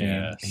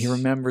laughing. He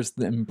remembers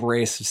the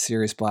embrace of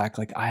Sirius Black.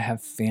 Like, I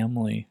have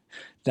family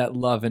that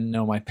love and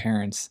know my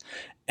parents.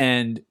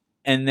 And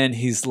then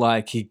he's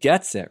like, he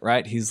gets it,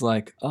 right? He's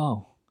like,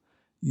 oh,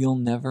 you'll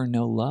never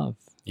know love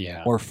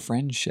or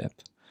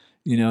friendship,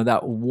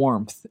 that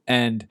warmth.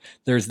 And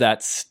there's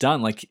that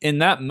stun. Like, in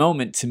that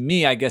moment, to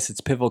me, I guess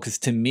it's pivotal because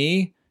to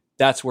me,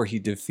 that's where he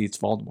defeats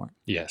Voldemort.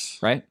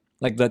 Right?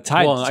 Like the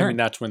tide. Well, I mean,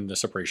 that's when the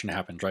separation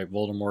happens, right?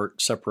 Voldemort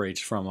separates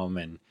from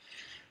him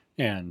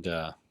and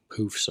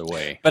poofs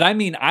away. But I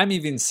mean, I'm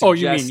even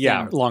suggesting... Oh,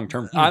 you mean, long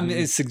term.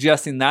 I'm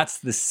suggesting that's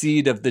the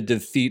seed of the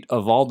defeat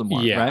of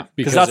Voldemort, right?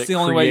 Because that's the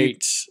only way...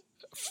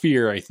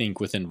 fear, I think,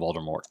 within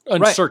Voldemort.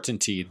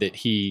 Uncertainty that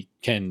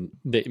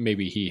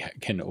maybe he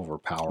can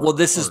overpower. Well,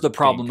 this is the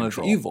problem of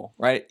evil,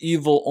 right?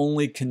 Evil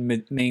only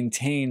can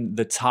maintain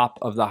the top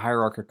of the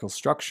hierarchical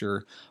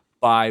structure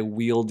by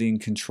wielding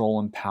control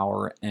and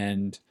power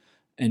and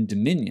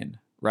dominion,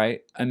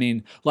 right? I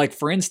mean, like,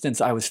 for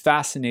instance, I was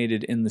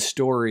fascinated in the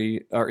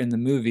story, or in the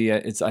movie, I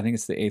think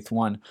it's the 8th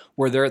one,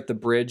 where they're at the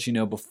bridge,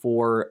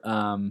 before...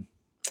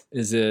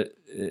 is it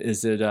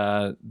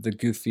the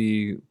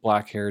goofy,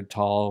 black-haired,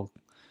 tall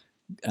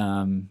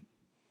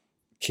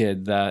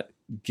kid that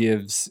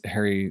gives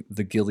Harry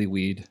the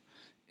gillyweed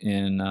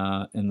in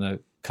the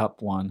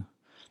cup one?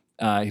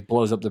 He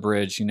blows up the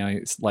bridge. He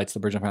lights the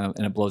bridge up and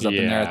it blows up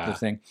in there at the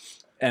thing,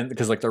 and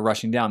because they're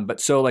rushing down. But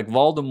so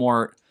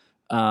Voldemort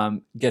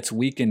gets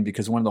weakened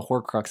because one of the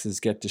Horcruxes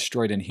get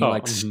destroyed, and he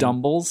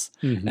stumbles,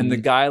 and the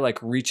guy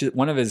reaches,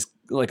 one of his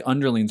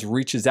underlings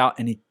reaches out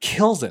and he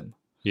kills him.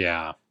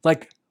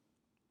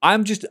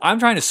 I'm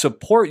trying to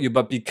support you,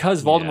 but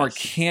because Voldemort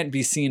can't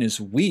be seen as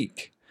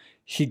weak,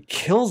 he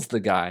kills the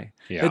guy.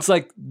 It's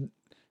like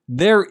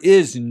there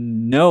is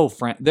no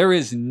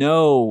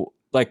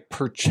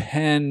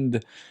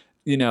pretend,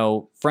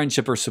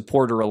 friendship or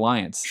support or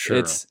alliance.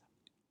 It's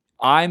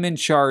I'm in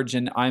charge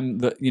and I'm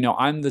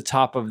the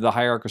top of the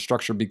hierarchical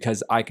structure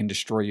because I can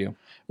destroy you.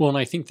 Well, and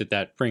I think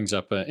that brings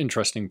up an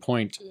interesting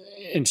point,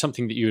 and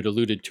something that you had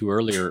alluded to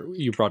earlier.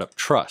 You brought up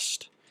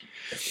trust.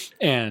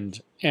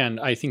 And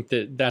I think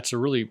that's a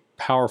really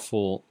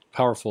powerful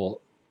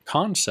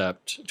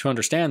concept to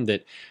understand,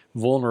 that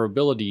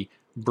vulnerability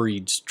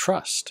breeds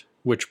trust,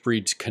 which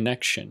breeds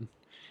connection,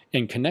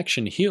 and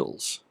connection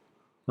heals,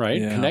 right?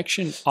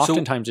 Connection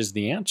oftentimes is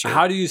the answer.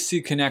 How do you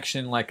see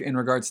connection, like in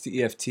regards to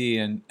EFT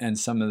and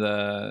some of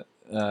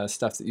the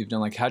stuff that you've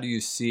done? Like, how do you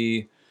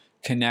see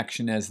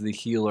connection as the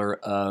healer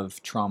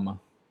of trauma?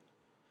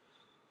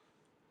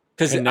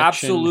 Because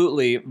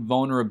absolutely,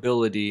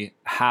 vulnerability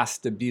has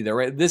to be there,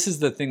 right? This is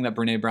the thing that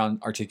Brene Brown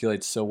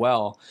articulates so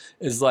well,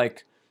 is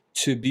like,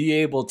 to be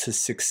able to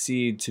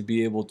succeed, to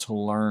be able to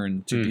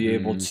learn, to be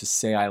able to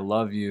say I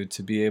love you,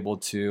 to be able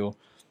to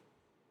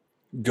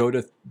go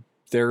to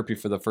therapy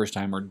for the first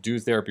time or do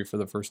therapy for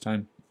the first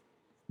time,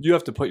 you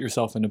have to put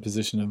yourself in a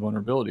position of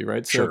vulnerability,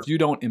 right? So if you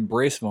don't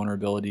embrace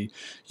vulnerability,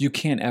 you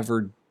can't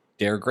ever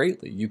dare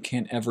greatly. You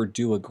can't ever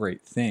do a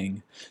great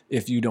thing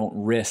if you don't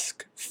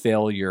risk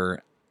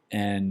failure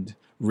and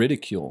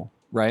ridicule,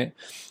 right?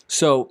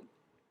 So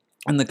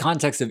in the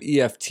context of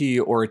EFT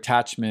or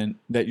attachment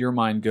that your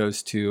mind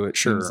goes to, it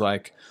seems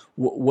like,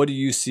 what do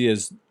you see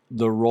as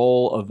the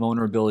role of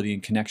vulnerability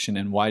and connection,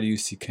 and why do you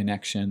see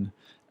connection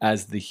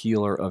as the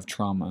healer of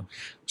trauma?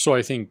 So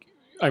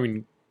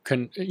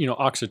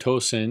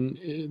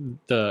oxytocin,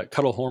 the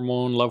cuddle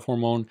hormone, love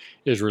hormone,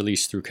 is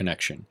released through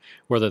connection,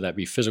 whether that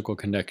be physical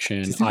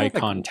connection, eye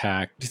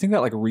contact. Do you think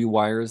that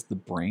rewires the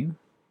brain?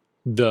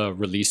 The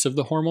release of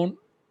the hormone?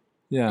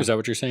 Yeah. Is that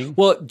what you're saying?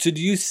 Well, do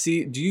you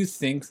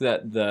think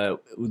that the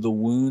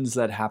wounds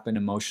that happen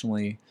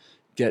emotionally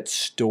get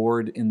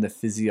stored in the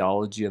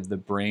physiology of the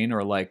brain,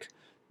 or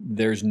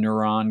there's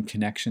neuron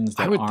connections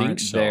that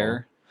aren't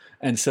there?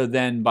 And so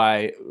then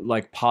by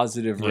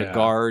positive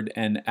regard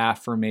and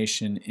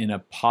affirmation in a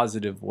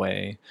positive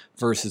way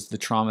versus the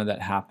trauma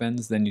that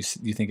happens, then you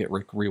think it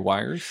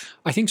rewires?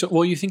 I think so.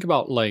 Well, you think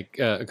about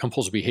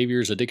compulsive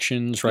behaviors,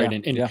 addictions, right?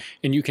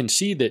 And you can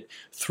see that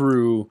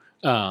through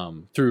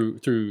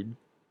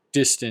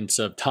distance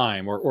of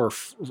time or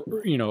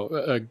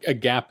a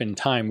gap in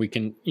time,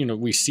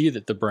 we see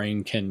that the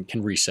brain can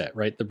reset,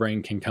 right? The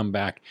brain can come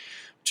back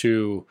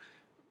to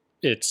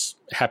its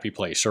happy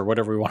place, or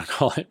whatever we want to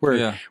call it,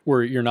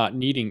 where you're not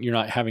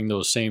having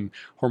those same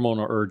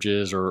hormonal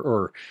urges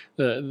or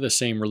the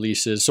same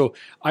releases. So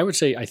I would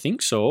say, I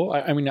think so.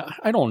 I mean,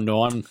 I don't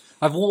know.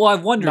 I've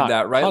wondered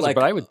that, right? Positive,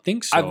 but I would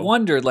think so. I've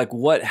wondered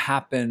what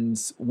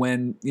happens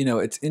when,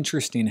 it's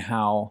interesting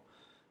how,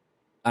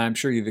 I'm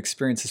sure you've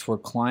experienced this, where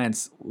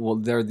clients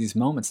there are these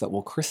moments that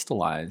will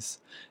crystallize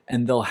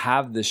and they'll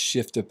have this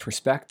shift of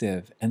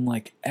perspective,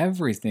 and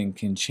everything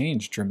can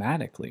change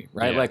dramatically,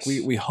 right? Yes.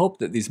 We hope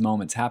that these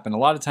moments happen. A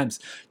lot of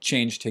times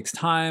change takes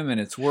time and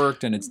it's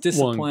worked and it's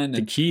discipline.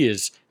 The key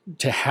is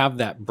to have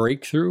that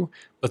breakthrough,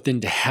 but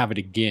then to have it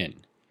again.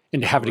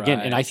 And to have it again.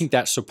 And I think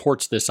that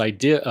supports this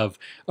idea of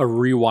a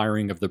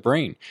rewiring of the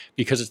brain,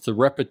 because it's the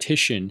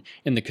repetition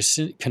and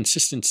the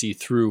consistency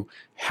through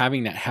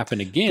having that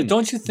happen again. But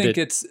don't you think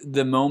it's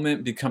the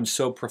moment becomes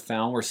so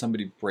profound where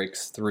somebody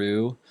breaks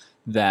through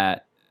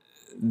that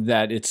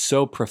it's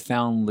so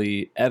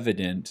profoundly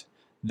evident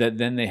that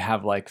then they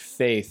have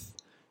faith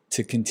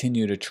to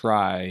continue to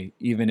try,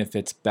 even if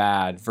it's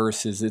bad,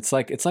 versus it's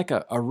like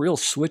a real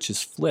switch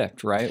is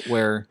flipped, right?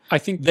 Where I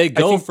think they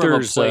go from a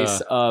place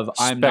of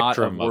I'm not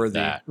worthy,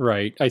 that,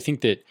 right? I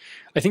think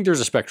there's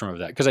a spectrum of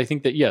that, because I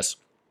think that, yes.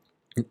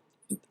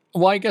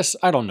 Well, I guess,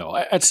 I don't know.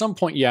 At some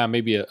point,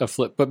 maybe a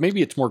flip, but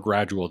maybe it's more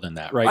gradual than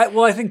that, right?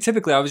 I think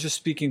typically I was just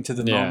speaking to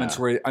the moments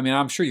where,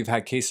 I'm sure you've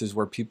had cases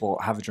where people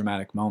have a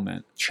dramatic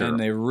moment and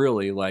they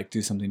really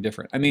do something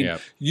different.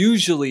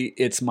 Usually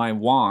it's my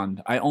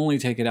wand. I only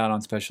take it out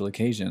on special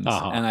occasions,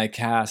 and I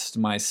cast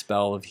my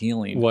spell of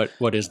healing.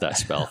 What is that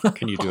spell?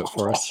 Can you do it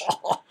for us?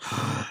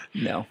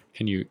 No.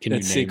 Can you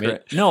name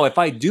secret. It? No, if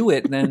I do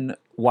it, then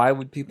why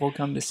would people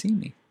come to see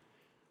me?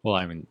 Well,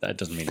 that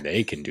doesn't mean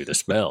they can do the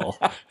spell.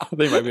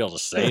 They might be able to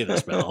say the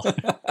spell.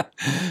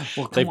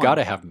 Well, they've got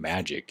to have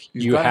magic.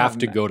 You have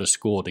to go to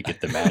school to get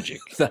the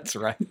magic. That's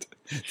right.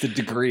 The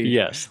degree.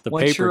 Yes. The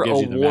Once paper gives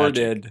you the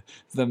magic.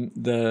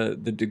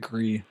 the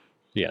degree.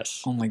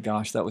 Yes. Oh my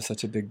gosh, that was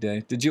such a big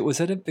day. Was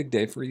that a big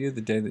day for you?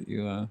 The day that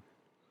you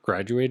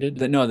graduated?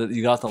 That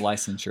you got the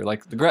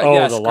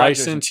licensure. The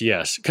license.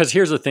 Yes. Because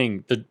here's the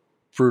thing: the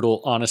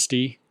brutal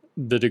honesty.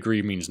 The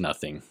degree means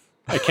nothing.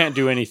 I can't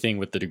do anything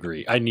with the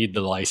degree. I need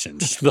the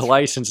license. The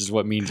license is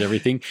what means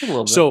everything.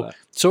 So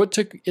it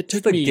took it's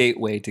me the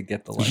gateway to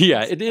get the license.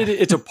 Yeah,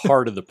 it's a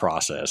part of the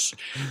process.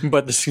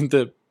 But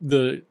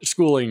the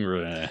schooling,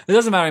 it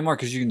doesn't matter anymore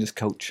because you can just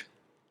coach.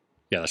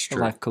 Yeah, that's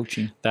true. Life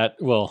coaching. I'm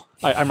not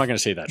going to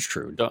say that's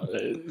true.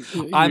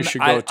 You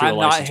should go to a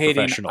licensed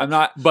professional. I'm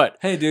not. But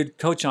hey, dude,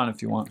 coach on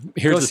if you want.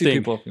 Here's the thing.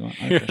 People if you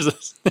want. Okay.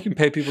 You can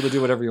pay people to do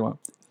whatever you want.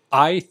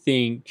 I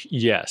think,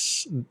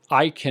 yes,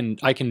 I can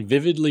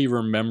vividly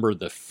remember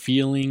the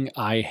feeling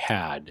I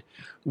had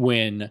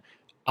when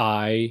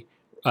I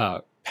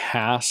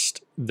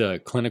passed the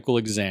clinical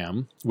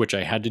exam, which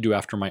I had to do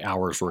after my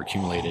hours were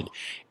accumulated,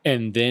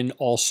 and then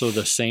also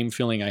the same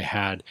feeling I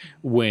had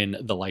when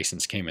the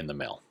license came in the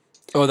mail.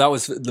 Oh, that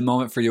was the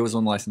moment for you, was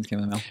when the license came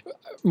in the mail?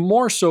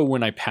 More so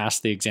when I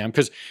passed the exam,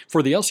 because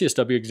for the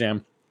LCSW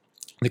exam,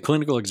 the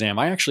clinical exam,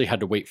 I actually had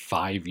to wait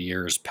 5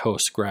 years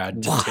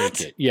post-grad to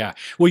take it. Yeah.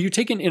 Well, you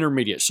take an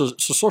intermediate. So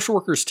social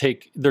workers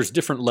there's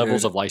different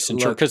levels of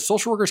licensure, because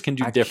social workers can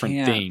do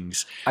different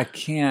things. I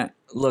can't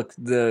look,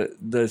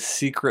 the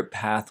secret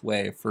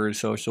pathway for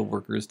social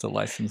workers to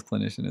licensed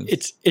clinician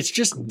is it's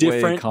just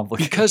different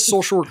because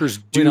social workers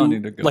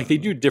they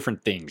do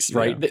different things,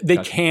 right? Yeah, they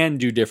can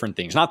do different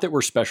things. Not that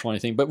we're special or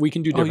anything, but we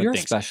can do different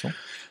things. Special.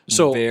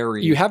 So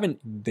you have an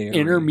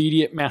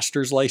intermediate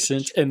master's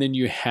license, and then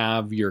you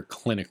have your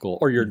clinical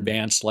or your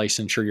advanced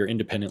license or your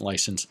independent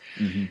license.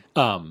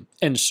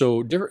 And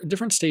so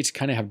different states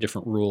kind of have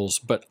different rules,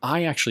 but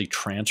I actually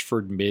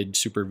transferred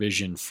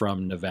mid-supervision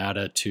from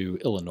Nevada to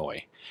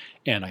Illinois,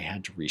 and I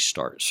had to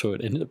restart. So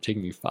it ended up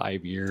taking me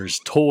 5 years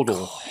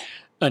total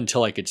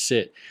until I could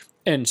sit.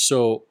 And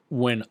so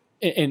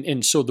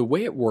so the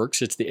way it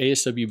works, it's the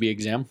ASWB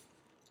exam.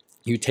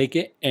 You take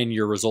it, and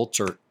your results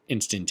are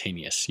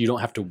instantaneous. You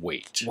don't have to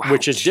wait,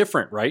 which is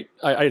different, right?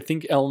 I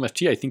think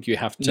LMFT, I think you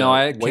have to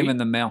wait. Came in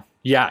the mail.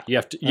 Yeah, you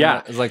have to.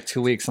 Yeah. It was like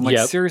 2 weeks. I'm like,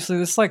 seriously,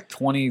 this is like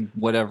 20,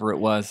 whatever it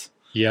was.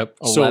 Yep.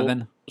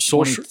 11.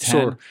 So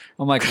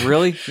I'm like,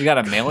 really? You got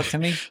to mail it to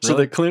me? Really? So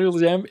the clinical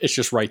exam, it's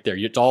just right there.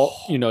 It's all,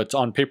 it's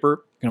on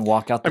paper. You can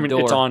walk out the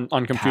door. It's on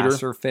computer.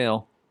 Pass or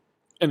fail.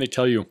 And they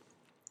tell you.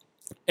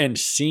 And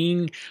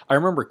I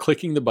remember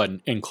clicking the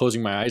button and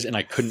closing my eyes, and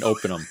I couldn't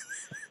open them.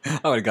 I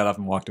would have got up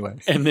and walked away.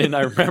 And then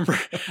I remember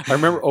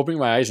opening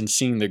my eyes and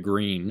seeing the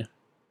green.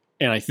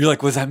 And you're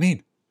like, what does that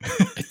mean?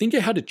 I think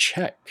it had a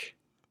check.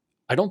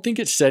 I don't think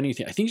it said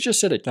anything. I think it just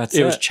said it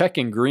was check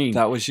in green.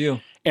 That was you.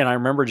 And I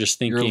remember just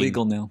thinking, you're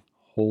illegal now.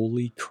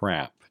 Holy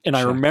crap. And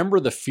I remember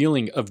the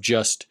feeling of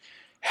just,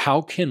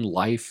 how can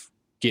life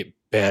get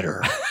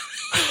better?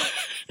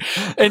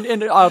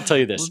 And I'll tell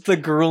you this. The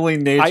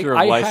grueling nature of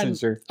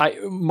licensure.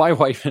 My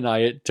wife and I,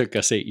 it took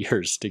us 8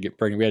 years to get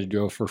pregnant. We had to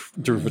go through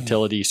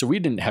fertility. So we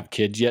didn't have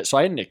kids yet. So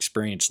I hadn't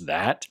experienced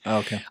that.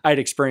 Okay. I had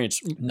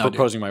experienced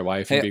proposing my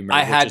wife and being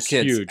married. I had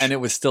kids, huge. And it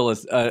was still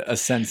a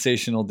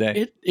sensational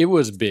day. It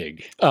was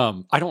big.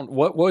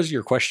 What was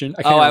your question?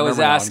 I was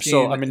asking.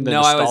 So I'm in the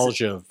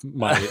nostalgia of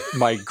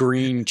my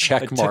green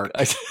check mark.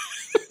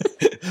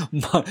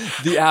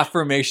 The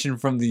affirmation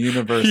from the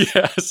universe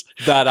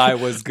that I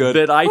was good,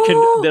 that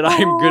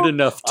I'm good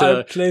enough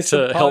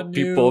to help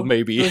people,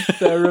 maybe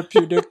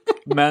therapeutic,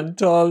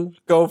 mental,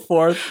 go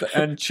forth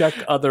and check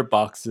other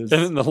boxes.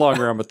 And in the long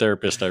run, I'm a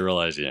therapist. I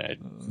realize, I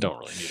don't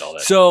really need all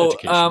that. So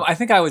I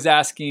think I was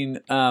asking,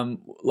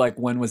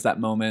 when was that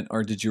moment,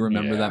 or did you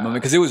remember that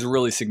moment? Because it was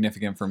really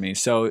significant for me.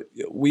 So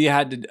we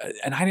had to,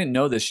 and I didn't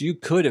know this. You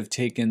could have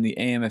taken the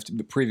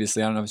AMFT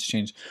previously. I don't know if it's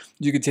changed.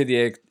 You could take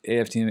the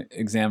AFT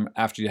exam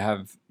after you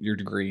have your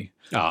degree,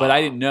 but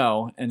I didn't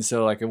know, and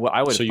so I would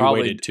have so probably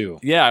you waited too.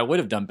 Yeah, I would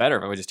have done better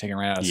if I would just taken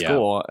right out of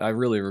school. I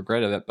really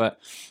regretted it, but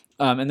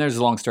and there's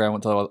a long story. I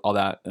won't tell all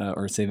that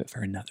or save it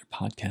for another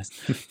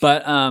podcast.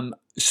 But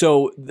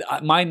so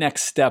my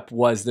next step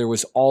was there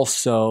was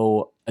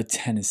also a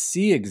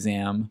Tennessee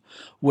exam,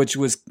 which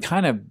was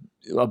kind of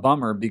a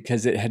bummer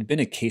because it had been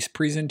a case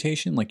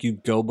presentation, like you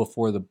go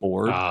before the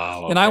board.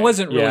 And I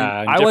wasn't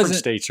really,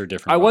 states are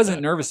different. I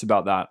wasn't nervous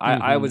about that.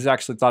 I was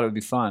actually thought it would be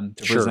fun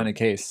to present a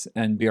case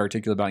and be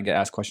articulate about it and get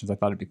asked questions. I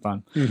thought it'd be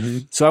fun.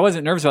 So I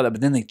wasn't nervous about that,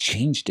 but then they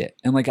changed it.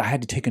 And I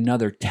had to take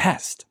another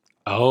test.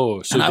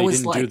 Oh, so they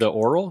didn't do the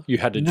oral? You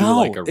had to do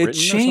a written? It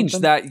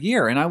changed that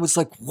year. And I was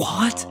like,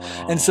 what?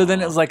 And so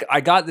then it was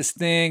I got this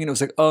thing and it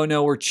was like, oh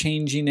no, we're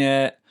changing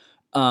it.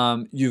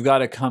 You've got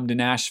to come to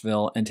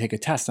Nashville and take a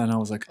test. And I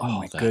was like, oh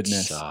my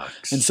goodness.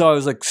 Sucks. And so I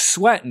was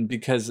sweating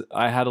because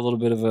I had a little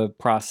bit of a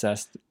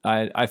process.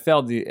 I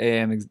failed the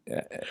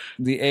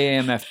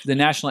the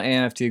National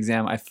AMFT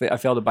exam. I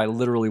failed it by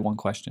literally one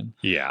question.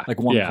 Yeah. It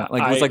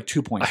was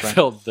 2 points. I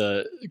failed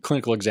the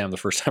clinical exam the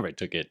first time I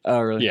took it. Oh,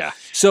 really? Yeah.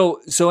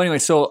 So anyway,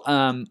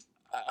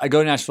 I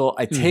go to Nashville.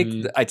 I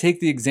take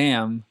the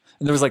exam,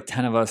 and there was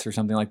 10 of us or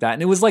something like that.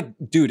 And it was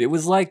it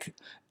was like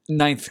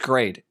 9th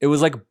grade. It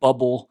was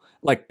bubble.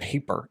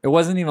 Paper. It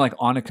wasn't even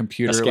on a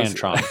computer. A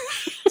Scantron.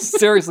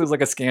 Seriously, it was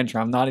like a Scantron.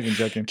 I'm not even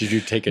joking. Did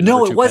you take a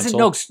No, it wasn't.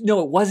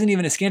 No, it wasn't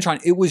even a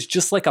Scantron. It was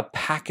just a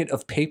packet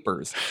of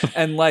papers.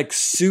 And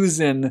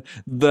Susan,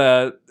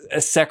 the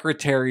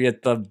secretary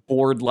at the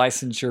board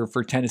licensure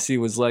for Tennessee,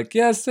 was like,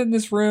 "Yes, in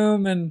this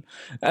room, and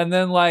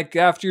then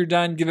after you're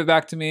done, give it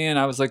back to me." And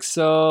I was like,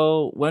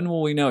 "So when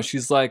will we know?"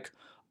 She's like,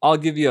 "I'll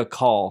give you a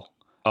call."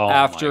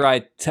 After I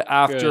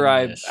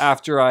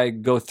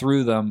go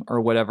through them or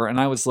whatever. And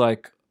I was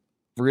like,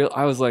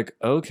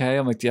 okay.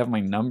 I'm like, do you have my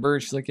number?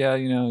 She's like, yeah,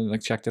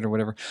 checked it or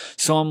whatever.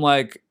 So I'm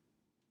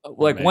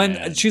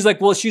when she's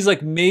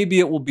like, maybe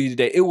it will be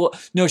today. It will.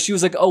 No, she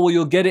was like, oh, well,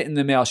 you'll get it in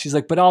the mail. She's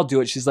like, but I'll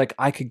do it. She's like,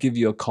 I could give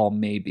you a call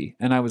maybe.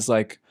 And I was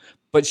like,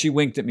 but she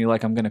winked at me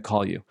I'm going to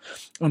call you.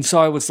 And so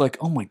I was like,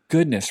 oh my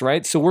goodness,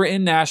 right? So we're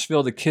in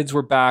Nashville. The kids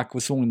were back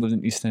with someone who lived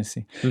in East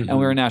Tennessee. And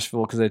we were in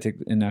Nashville because I take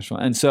in Nashville.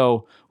 And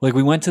so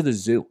we went to the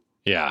zoo.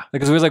 Yeah.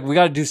 Because we was we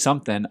got to do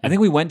something. I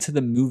think we went to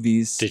the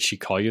movies. Did she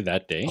call you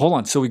that day? Hold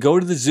on. So we go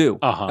to the zoo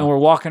and we're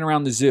walking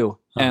around the zoo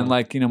and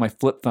my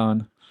flip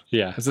phone.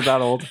 Yeah. Is it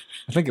that old?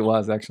 I think it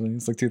was actually.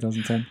 It's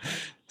 2010.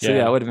 So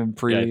it would have been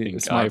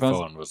smartphones.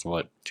 iPhone was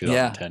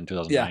 2010,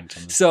 2009. Yeah.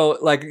 Something. So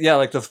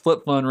the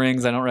flip phone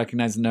rings. I don't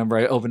recognize the number.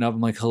 I open up.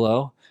 I'm like,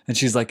 hello. And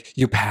she's like,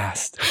 you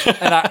passed.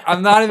 And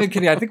I'm not even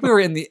kidding. I think we were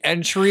in the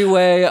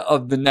entryway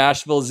of the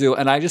Nashville Zoo,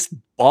 and I just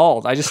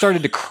bawled. I just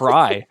started to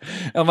cry.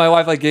 And my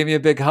wife like gave me a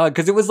big hug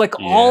because it was like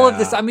all of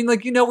this. I mean,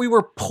 like, we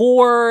were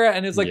poor,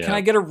 and it's like, can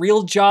I get a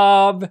real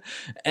job?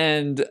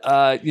 And,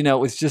 it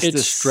was just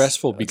it's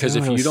stressful because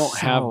if you don't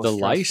have the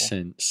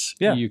license,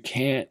 you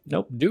can't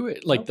do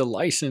it. Like the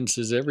license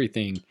is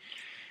everything.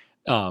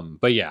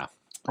 But yeah.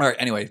 All right.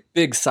 Anyway,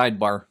 big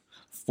sidebar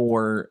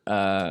for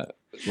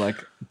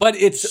but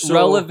it's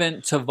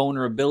relevant to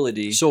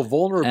vulnerability. So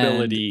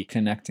vulnerability,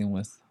 connecting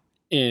with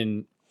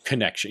in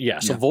connection. Yeah.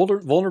 So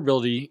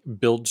vulnerability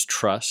builds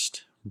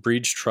trust,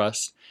 breeds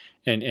trust,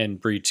 and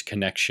breeds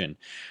connection,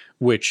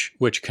 which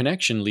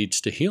connection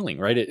leads to healing,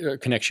 right?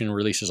 Connection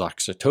releases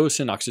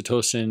oxytocin.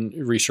 Oxytocin,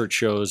 research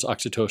shows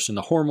oxytocin,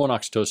 the hormone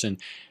oxytocin,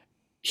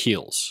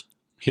 heals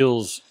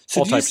so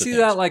all types of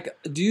things.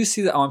 Do you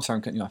see that? Oh, I'm sorry,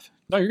 I'm cutting you off.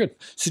 No, you're good.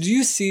 So do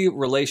you see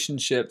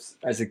relationships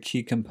as a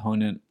key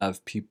component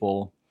of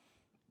people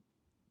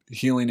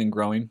healing and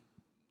growing?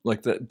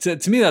 Like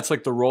to me, that's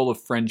like the role of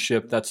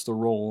friendship. That's the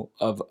role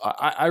of,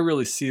 I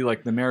really see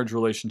like the marriage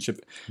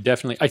relationship.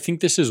 Definitely. I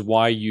think this is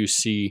why you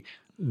see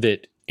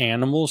that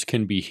animals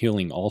can be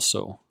healing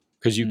also,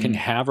 because you can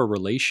have a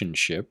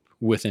relationship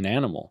with an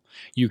animal.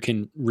 You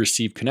can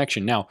receive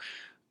connection. Now,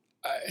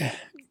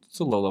 it's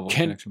a low level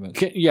connection.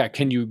 But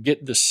can you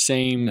get the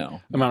same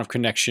amount of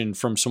connection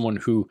from someone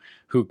who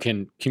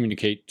can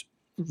communicate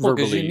verbally?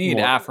 Because you need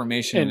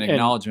affirmation and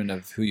acknowledgement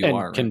of who you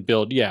are. Right? Can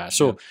build,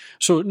 So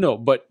no,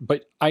 but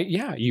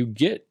you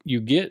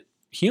get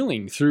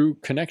healing through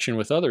connection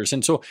with others.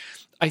 And so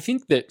I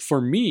think that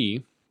for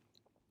me,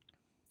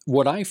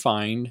 what I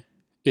find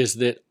is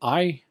that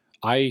I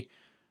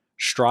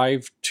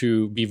strive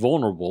to be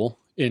vulnerable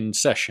in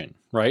session,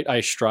 right?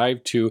 I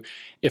strive to,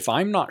 if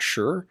I'm not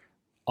sure,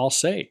 I'll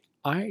say,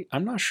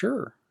 I'm not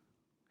sure.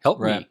 Help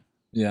me.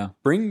 Yeah.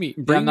 Bring me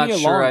along,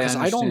 because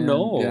I don't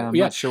know. Yeah, I'm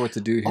not sure what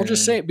to do here. I'll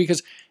just say it,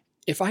 because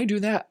if I do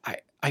that,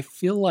 I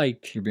feel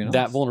like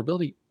that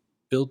vulnerability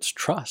builds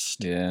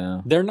trust.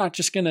 Yeah. They're not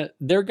just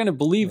they're gonna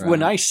believe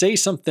when I say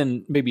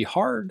something maybe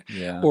hard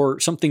or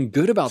something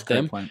good about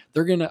them,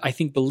 they're gonna, I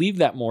think, believe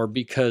that more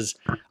because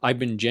I've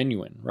been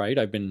genuine, right?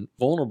 I've been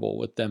vulnerable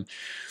with them.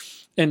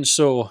 And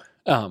so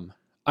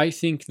I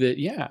think that,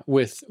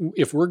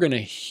 if we're gonna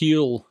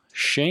heal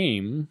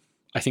shame,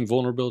 I think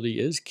vulnerability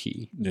is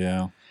key.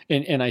 Yeah.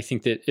 And I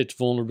think that its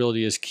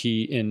vulnerability is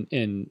key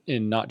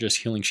in not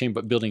just healing shame,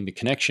 but building the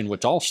connection,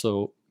 which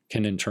also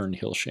can in turn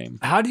heal shame.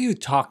 How do you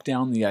talk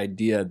down the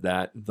idea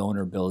that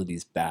vulnerability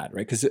is bad,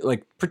 right? Because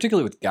like,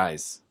 particularly with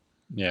guys,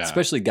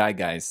 especially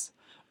guys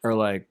are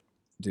like,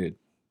 dude,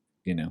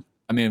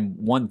 I mean,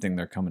 one thing,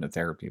 they're coming to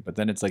therapy, but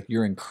then it's like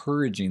you're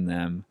encouraging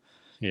them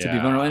to be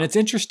vulnerable. And it's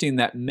interesting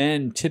that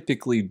men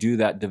typically do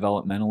that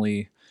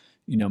developmentally.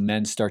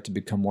 Men start to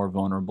become more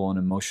vulnerable and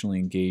emotionally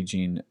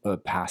engaging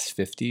past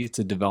 50. It's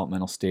a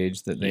developmental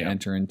stage that they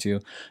enter into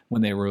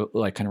when they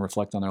kind of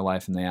reflect on their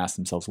life and they ask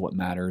themselves what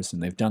matters,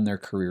 and they've done their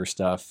career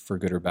stuff for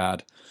good or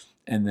bad.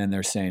 And then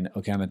they're saying,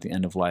 okay, I'm at the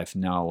end of life.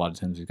 And now a lot of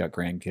times we've got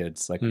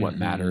grandkids, like what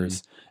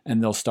matters.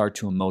 And they'll start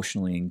to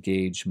emotionally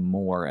engage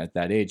more at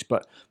that age.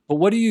 But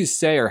what do you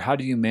say, or how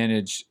do you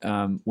manage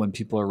when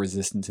people are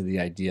resistant to the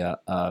idea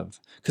of,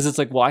 because it's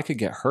like, well, I could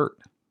get hurt.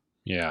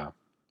 Yeah.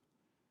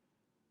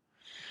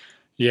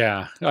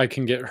 Yeah, I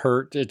can get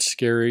hurt. It's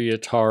scary.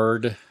 It's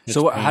hard. It's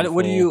so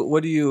what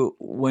do you,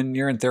 when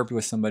you're in therapy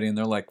with somebody and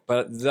they're like,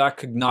 but that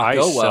could not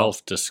go well. I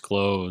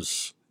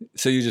self-disclose.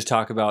 So you just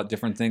talk about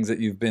different things that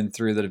you've been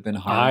through that have been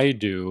hard? I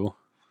do.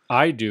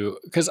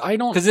 Because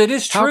it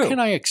is true. How can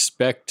I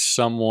expect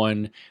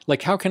someone,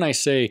 like, how can I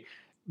say,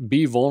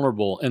 be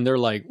vulnerable? And they're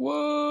like,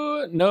 what?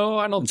 No,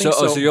 I don't think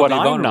so. So you'll be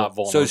vulnerable. I'm not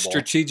vulnerable. So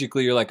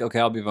strategically, you're like,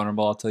 okay, I'll be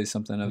vulnerable. I'll tell you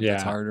something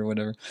that's hard or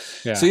whatever.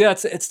 Yeah. So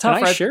it's tough.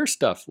 And I share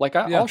stuff. Like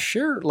I'll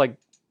share like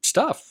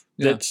stuff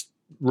that's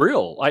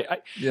real.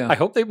 I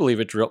hope they believe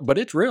it's real, but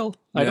it's real.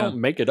 I don't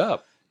make it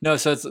up. No,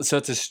 so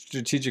it's a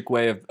strategic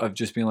way of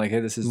just being like,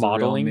 hey, this is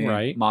modeling, the real me.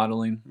 Right?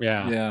 Modeling.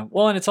 Yeah.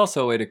 Well, and it's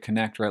also a way to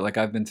connect, right? Like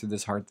I've been through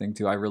this hard thing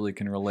too. I really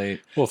can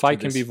relate. Well, if I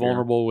can be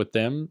vulnerable with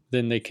them,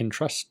 then they can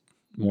trust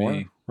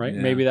more, right?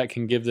 Yeah. Maybe that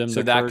can give them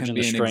the courage and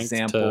the strength. So that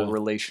can be an example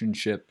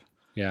relationship.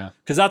 Yeah.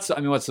 Because that's,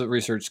 what the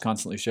research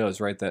constantly shows,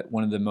 right? That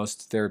one of the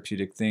most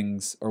therapeutic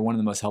things, or one of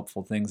the most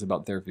helpful things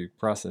about the therapeutic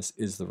process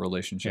is the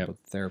relationship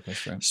with the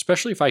therapist, right?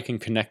 Especially if I can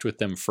connect with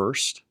them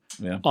first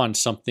on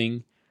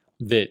something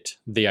that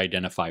they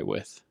identify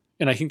with.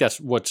 And I think that's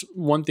what's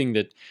one thing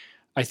that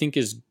I think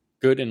is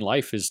good in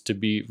life, is to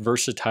be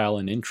versatile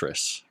in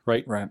interests,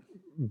 right? Right.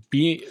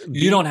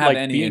 You don't have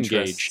any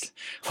engaged.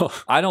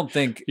 I don't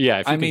think. Yeah,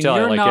 if you can tell,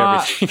 I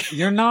like everything.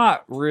 You're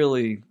not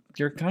really.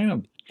 You're kind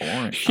of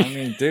boring. I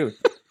mean, dude.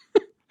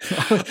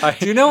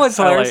 Do you know what's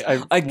hilarious?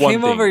 I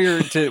came over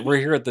here we're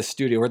here at the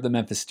studio. We're at the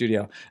Memphis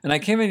studio, and I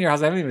came in your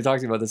house. I haven't even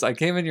talked to you about this. I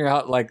came in your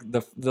house like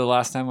the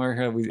last time we were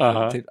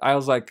here. I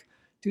was like,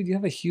 dude, you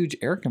have a huge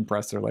air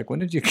compressor. Like, when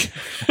did you?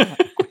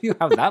 you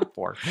have that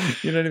for?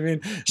 You know what I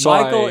mean? So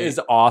Michael is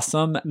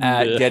awesome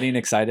at getting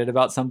excited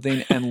about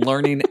something and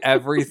learning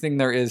everything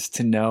there is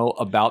to know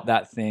about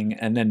that thing,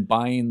 and then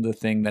buying the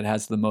thing that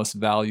has the most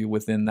value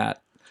within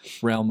that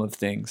realm of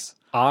things.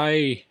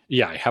 I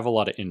have a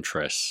lot of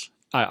interests.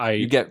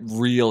 You get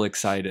real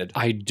excited.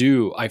 I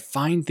do. I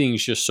find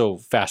things just so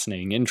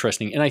fascinating,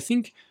 interesting. And I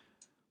think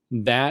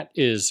that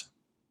is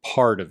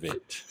part of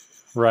it,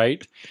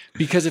 right?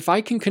 Because if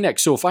I can connect,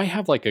 so if I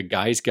have like a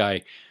guy's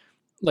guy,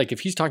 like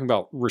if he's talking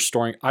about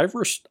restoring,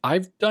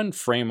 I've done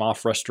frame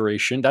off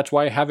restoration. That's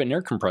why I have an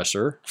air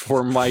compressor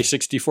for my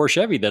 64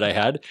 Chevy that I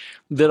had.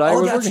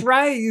 That's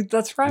right.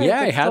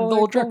 Yeah, I had the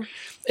old truck.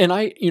 And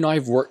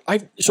I've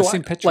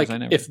seen pictures. Like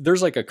if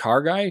there's like a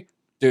car guy,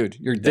 dude,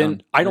 you're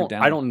done. I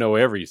don't know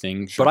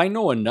everything, but I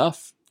know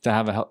enough to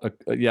have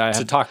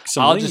to talk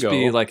some I'll lingo. Just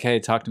be like, hey,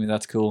 talk to me.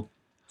 That's cool.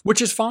 Which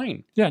is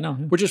fine. Yeah, no.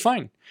 Which is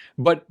fine.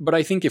 But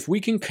I think if we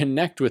can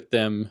connect with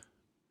them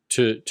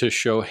to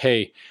show,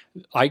 hey,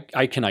 I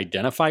can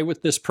identify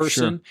with this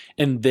person,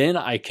 and then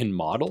I can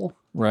model.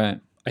 Right.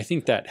 I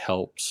think that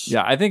helps.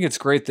 Yeah, I think it's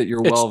great that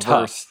you're well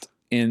versed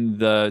in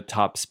the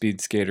top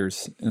speed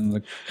skaters in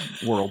the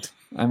world.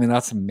 I mean,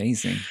 that's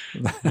amazing.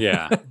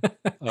 Yeah.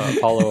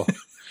 Apollo.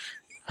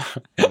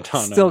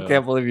 Still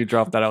can't believe you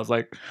dropped that. I was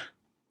like,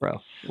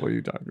 bro, what are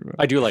you talking about?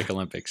 I do like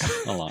Olympics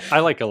a lot. I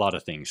like a lot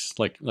of things,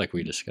 like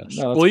we discussed.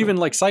 No, even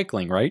like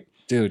cycling, right?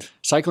 Dude.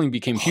 Cycling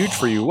became huge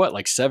for you,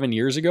 like 7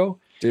 years ago?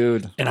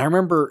 Dude. And I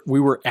remember we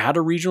were at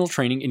a regional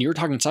training and you were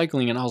talking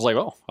cycling and I was like,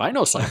 oh, I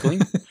know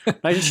cycling. And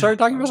I just started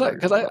talking about cycling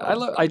because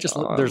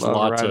there's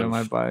lots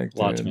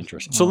of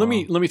interest. So let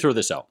me throw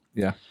this out.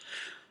 Yeah.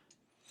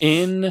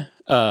 In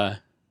the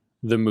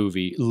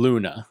movie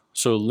Luna.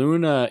 So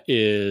Luna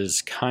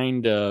is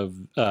kind of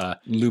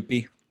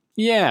loopy.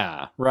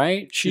 Yeah,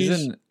 right?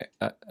 She's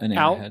an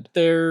out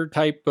there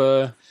type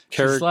character.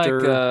 She's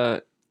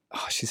like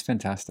she's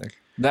fantastic.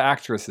 The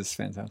actress is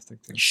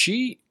fantastic too.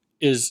 She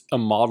is a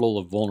model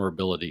of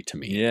vulnerability to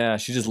me. Yeah,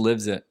 she just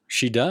lives it.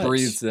 She does.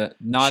 Breathes it.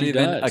 Not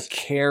even a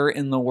care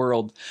in the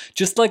world.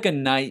 Just like a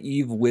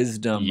naive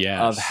wisdom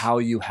of how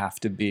you have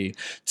to be.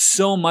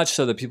 So much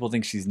so that people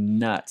think she's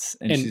nuts,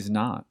 and she's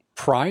not.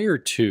 Prior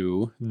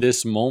to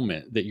this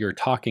moment that you're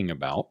talking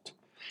about,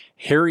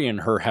 Harry and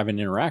her have an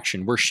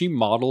interaction where she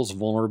models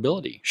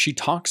vulnerability. She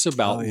talks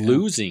about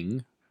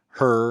losing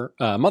her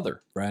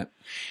mother. Right.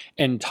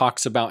 And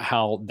talks about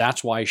how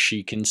that's why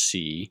she can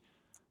see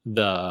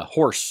the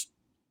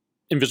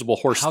invisible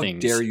horse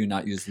things. How dare you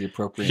not use the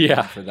appropriate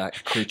name for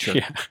that creature?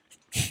 Yeah.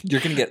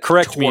 You're going to get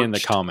Correct torched. me in the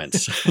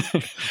comments.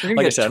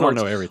 Like I said, I don't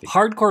know everything.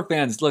 Hardcore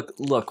fans,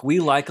 look, we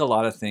like a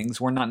lot of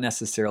things. We're not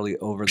necessarily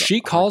over the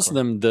She calls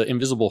them the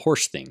invisible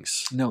horse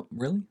things. No,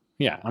 really?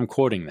 Yeah, I'm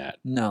quoting that.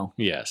 No.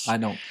 Yes. I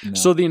don't know.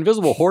 So the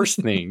invisible horse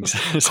things.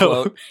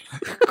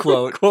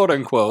 Quote, quote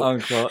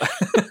unquote.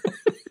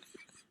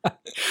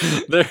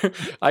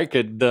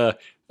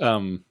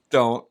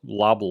 Don't.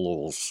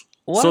 Lobules.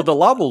 What? So the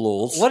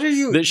lobules. What are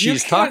you? That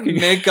she's talking.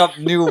 Make up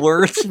new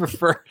words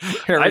for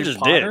Harry I just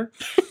Potter.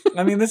 Did.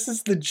 I mean, this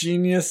is the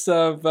genius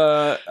of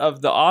the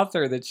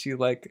author that she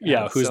like.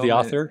 Yeah, who's the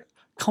author?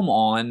 Come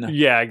on.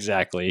 Yeah,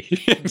 exactly.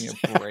 Give me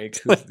a break.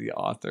 Who's the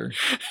author?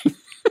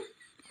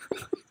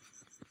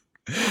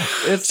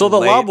 It's so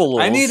late. The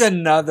lobules. I need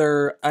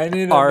another.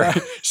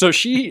 So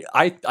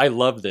I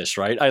love this,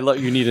 right?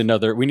 We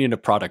need a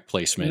product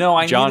placement. No,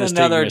 I need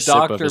another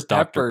Dr.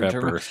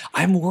 Pepper.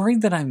 I'm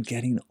worried that I'm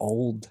getting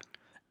old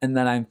and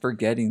that I'm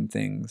forgetting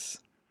things.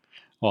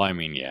 Well, I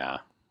mean, yeah.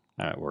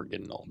 We're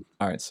getting old.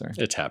 All right, sir.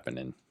 It's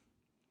happening.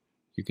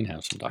 You can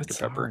have some Dr.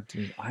 Pepper. Hard,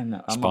 dude. I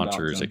know.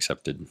 Sponsors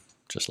accepted.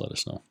 Just let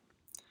us know.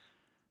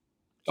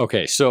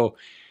 Okay, so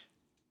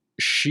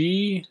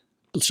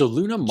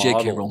Luna models.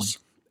 J.K. Rowling.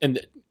 And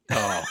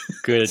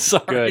good,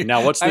 good.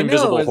 Now, what's the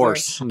invisible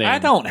horse name? I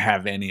don't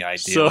have any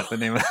idea what the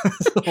name of the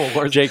invisible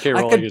horse. J.K.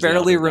 Rowling. I could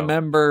barely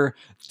remember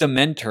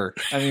Dementor.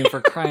 I mean, for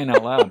crying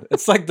out loud,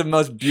 it's like the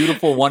most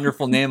beautiful,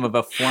 wonderful name of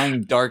a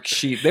flying dark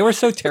sheep. They were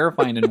so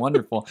terrifying and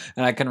wonderful,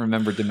 and I can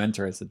remember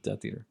Dementor as a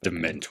Death Eater.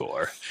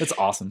 Dementor. It's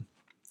awesome.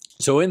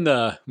 So in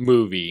the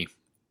movie,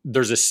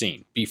 there's a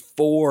scene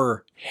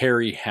before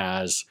Harry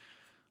has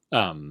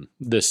the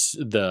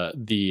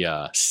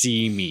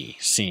see me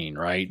scene,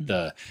 right?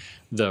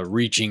 The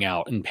reaching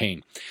out in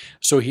pain.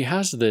 So he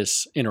has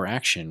this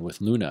interaction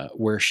with Luna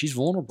where she's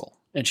vulnerable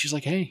and she's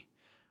like, hey,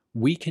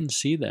 we can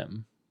see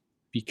them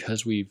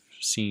because we've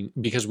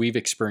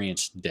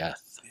experienced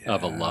death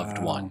of a loved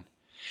one.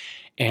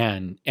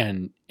 And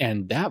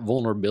that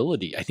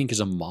vulnerability, I think, is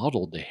a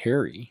model to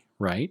Harry,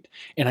 right?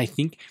 And I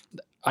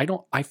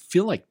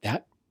feel like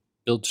that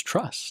builds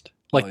trust.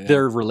 Like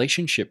their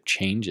relationship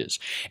changes.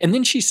 And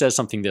then she says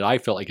something that I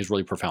felt like is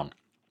really profound.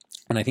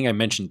 And I think I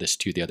mentioned this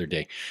too the other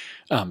day.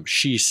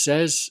 She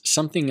says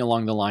something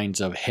along the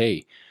lines of,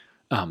 hey,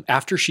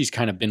 after she's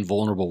kind of been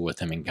vulnerable with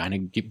him and kind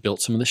of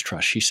built some of this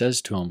trust, she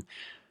says to him,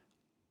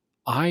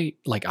 I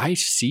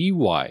see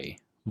why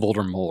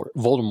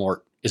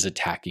Voldemort is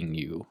attacking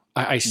you.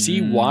 I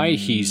see why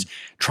he's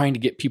trying to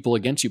get people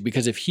against you,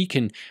 because if he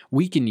can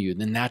weaken you,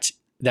 then that's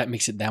that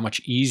makes it that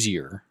much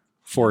easier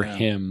for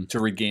him to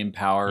regain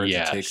power,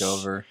 to take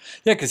over.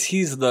 Yeah, because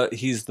he's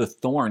the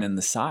thorn in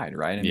the side,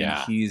 right? I mean,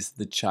 he's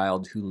the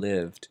child who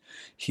lived.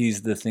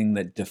 He's the thing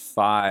that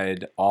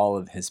defied all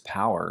of his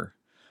power,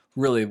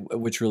 really,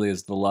 which really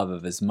is the love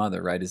of his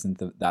mother, right? Isn't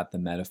that the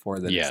metaphor?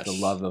 That it's the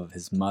love of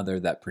his mother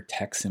that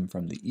protects him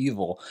from the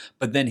evil.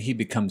 But then he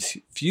becomes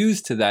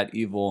fused to that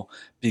evil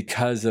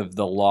because of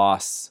the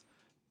loss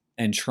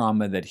and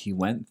trauma that he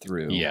went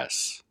through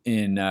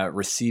in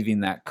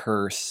receiving that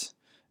curse.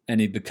 And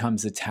he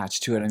becomes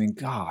attached to it. I mean,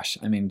 gosh,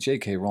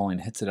 J.K. Rowling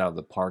hits it out of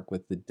the park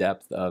with the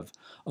depth of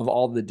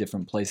all the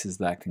different places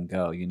that can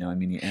go. You know, I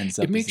mean, he ends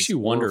up. It makes you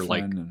wonder,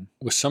 like,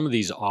 with some of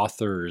these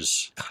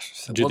authors,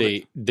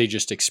 they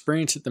just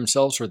experience it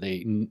themselves, or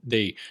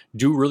they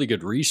do really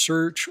good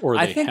research, or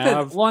I think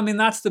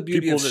that's the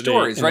beauty of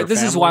stories, right?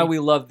 This is why we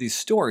love these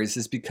stories,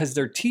 is because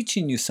they're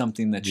teaching you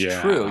something that's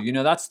true. You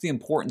know, that's the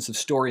importance of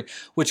story,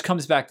 which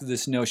comes back to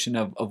this notion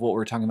of what we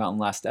were talking about in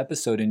the last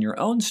episode in your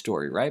own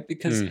story, right?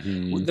 Because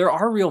there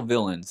are real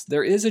villains.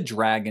 There is a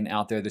dragon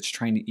out there that's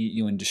trying to eat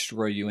you and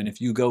destroy you. And if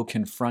you go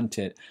confront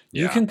it,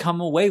 you can come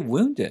away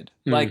wounded.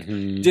 Like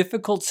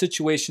difficult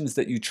situations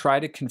that you try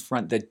to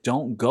confront that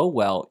don't go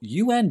well,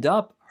 you end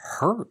up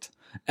hurt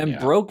and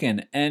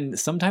broken. And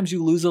sometimes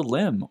you lose a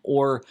limb,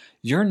 or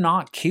you're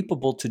not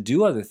capable to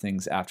do other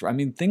things after. I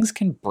mean, things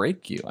can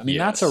break you. I mean,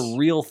 that's a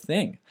real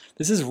thing.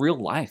 This is real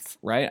life,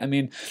 right? I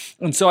mean,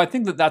 and so I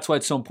think that's why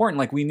it's so important.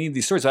 Like, we need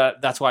these stories.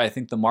 That's why I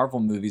think the Marvel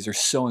movies are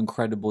so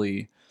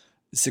incredibly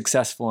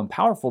successful and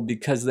powerful,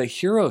 because the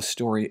hero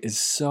story is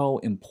so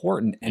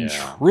important and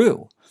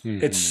true.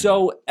 It's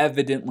so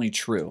evidently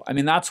true. I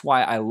mean, that's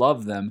why I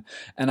love them,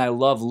 and I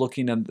love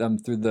looking at them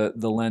through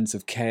the lens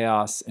of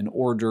chaos and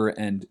order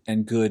and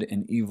good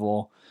and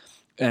evil,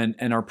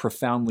 and are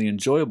profoundly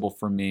enjoyable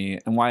for me,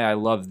 and why I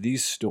love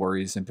these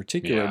stories in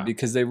particular,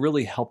 because they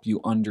really help you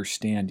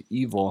understand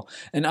evil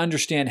and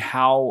understand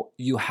how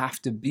you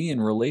have to be in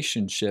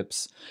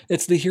relationships.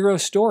 It's the hero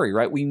story,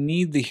 right? We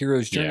need the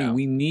hero's journey.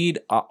 We need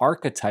an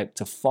archetype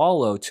to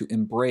follow, to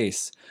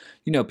embrace.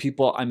 You know,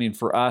 people, I mean,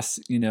 for us,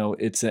 you know,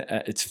 it's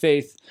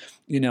faith,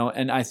 you know,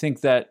 and I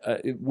think that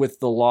with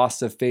the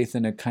loss of faith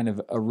in a kind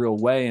of a real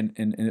way,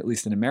 and at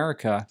least in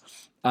America,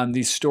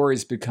 these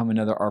stories become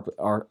another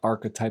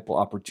archetypal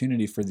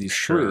opportunity for these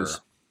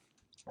truths.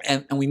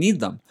 And we need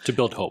them. To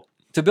build hope.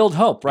 To build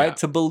hope, right?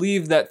 To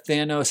believe that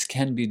Thanos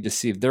can be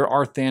deceived. There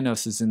are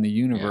Thanoses in the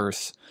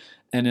universe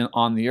and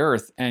on the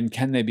earth, and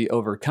can they be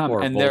overcome?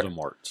 Or and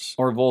Voldemort's.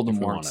 Or Voldemort's. If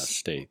we want to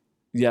stay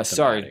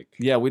sorry.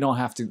 Yeah, we don't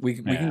have to. We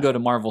can go to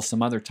Marvel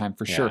some other time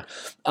for sure.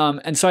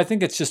 And so I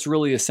think it's just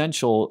really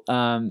essential,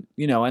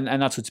 you know,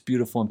 and that's what's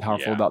beautiful and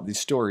powerful about these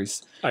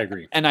stories. I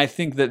agree. And I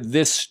think that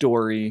this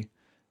story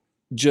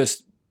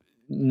just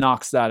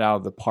knocks that out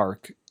of the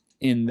park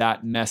in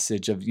that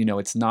message of, you know,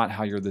 it's not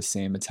how you're the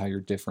same, it's how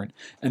you're different.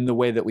 And the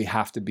way that we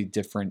have to be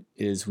different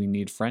is we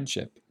need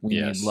friendship,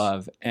 we need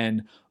love,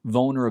 and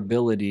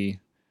vulnerability.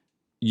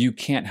 You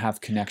can't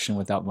have connection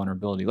without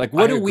vulnerability. Like,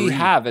 what do we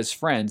have as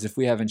friends if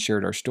we haven't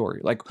shared our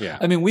story? Like,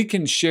 I mean, we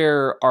can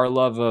share our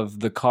love of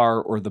the car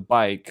or the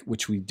bike,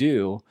 which we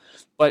do,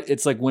 but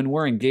it's like when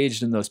we're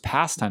engaged in those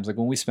pastimes, like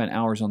when we spent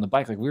hours on the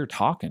bike, like we were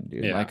talking,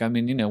 dude. Like, I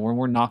mean, you know, when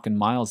we're knocking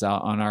miles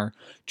out on our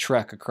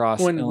trek across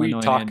Illinois, we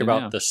talk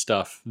about the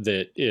stuff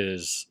that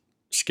is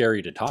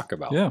scary to talk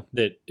about,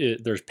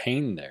 there's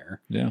pain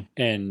there.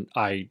 And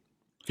I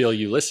feel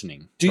you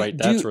listening, right?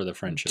 That's where the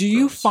friendship grows.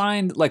 You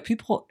find, like,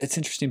 people, it's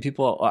interesting,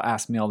 people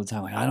ask me all the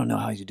time, like, I don't know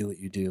how you do what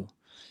you do,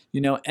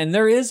 you know, and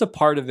there is a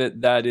part of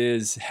it that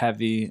is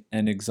heavy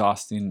and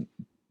exhausting,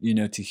 you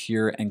know, to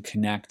hear and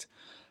connect.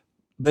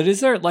 But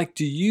is there, like,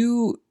 do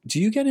you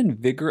get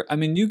invigorated? I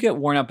mean, you get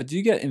worn out, but do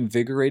you get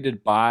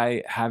invigorated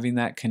by having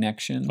that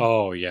connection?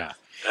 Oh, yeah.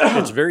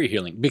 It's very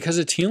healing, because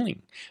it's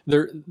healing.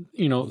 There,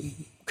 you know,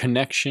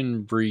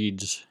 connection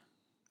breeds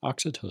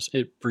oxytocin.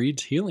 It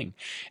breeds healing.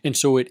 And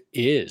so it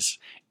is.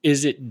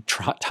 Is it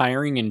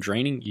tiring and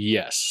draining?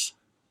 Yes.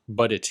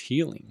 But it's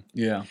healing.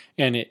 Yeah.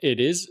 And it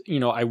is, you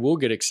know, I will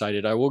get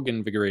excited. I will get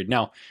invigorated.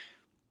 Now,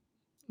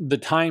 the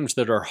times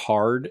that are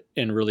hard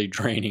and really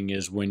draining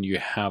is when you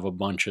have a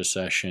bunch of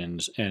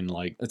sessions and,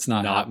 like, it's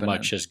not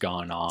much has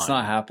gone on. It's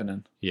not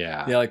happening.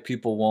 Yeah. Yeah, like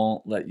people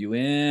won't let you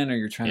in, or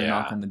you're trying to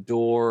knock on the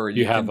door, or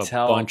you have a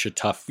bunch of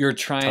tough. You're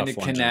trying to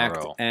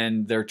connect,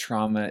 and their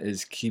trauma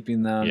is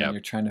keeping them, and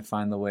you're trying to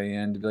find the way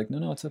in to be like,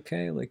 no, it's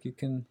okay. Like, you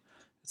can,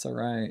 it's all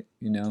right,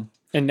 you know.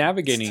 And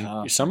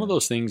navigating some of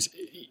those things,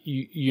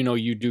 you know,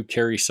 you do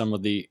carry some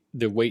of the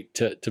weight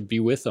to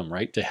be with them,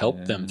 right? To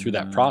help them through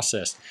that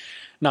process.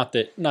 Not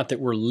that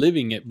we're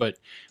living it, but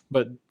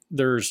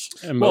there's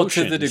emotions. Well,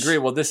 to the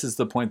degree, this is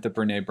the point that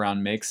Brene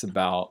Brown makes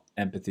about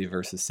empathy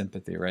versus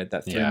sympathy, right?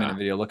 That 3-minute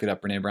video, look it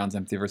up, Brene Brown's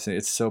Empathy versus,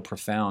 it's so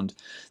profound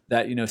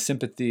that, you know,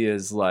 sympathy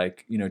is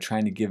like, you know,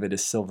 trying to give it a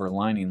silver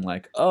lining,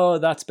 like, oh,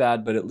 that's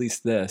bad, but at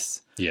least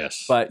this.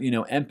 Yes. But, you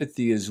know,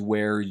 empathy is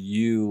where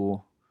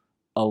you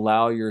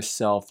allow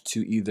yourself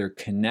to either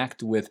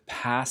connect with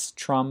past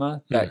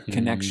trauma that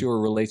connects you or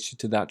relates you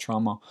to that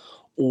trauma,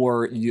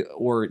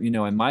 or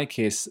in my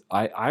case,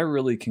 I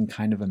really can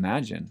kind of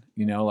imagine,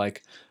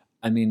 like,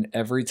 I mean,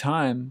 every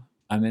time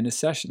I'm in a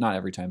session, not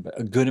every time, but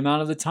a good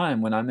amount of the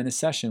time when I'm in a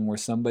session where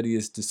somebody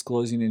is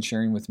disclosing and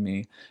sharing with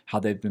me how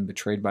they've been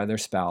betrayed by their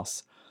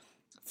spouse,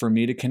 for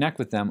me to connect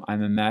with them,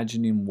 I'm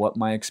imagining what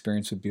my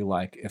experience would be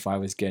like if I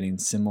was getting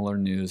similar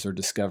news or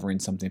discovering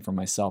something for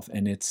myself.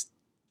 And it's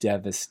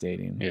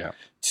devastating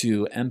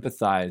to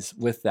empathize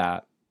with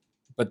that.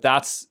 But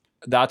that's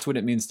what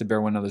it means to bear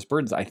one another's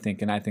burdens, I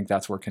think. And I think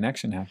that's where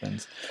connection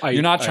happens.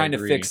 You're not trying to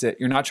fix it.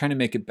 You're not trying to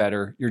make it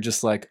better. You're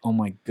just like, oh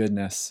my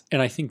goodness.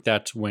 And I think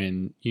that's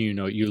when,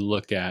 you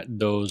look at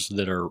those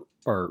that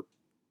are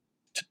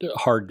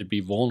hard to be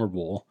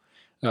vulnerable,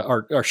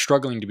 are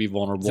struggling to be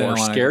vulnerable, or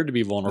scared to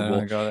be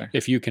vulnerable.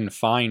 If you can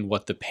find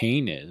what the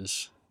pain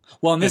is,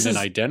 and then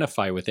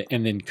identify with it,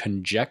 and then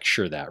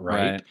conjecture that,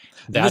 right?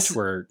 That's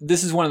where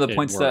this is one of the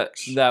points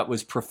that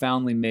was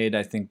profoundly made,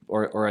 I think,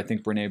 or I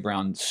think Brene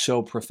Brown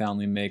so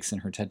profoundly makes in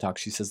her TED Talk.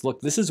 She says,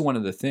 look, this is one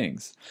of the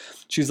things.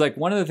 She's like,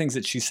 one of the things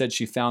that she said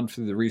she found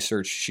through the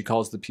research, she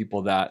calls the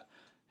people that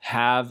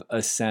have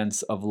a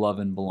sense of love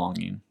and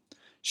belonging.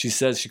 She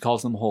says she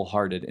calls them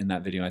wholehearted in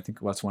that video. I think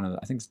that's one of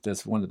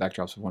the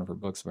backdrops of one of her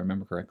books, if I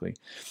remember correctly.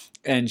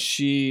 And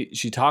she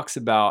talks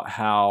about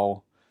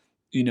how,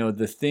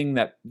 the thing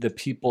that the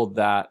people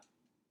that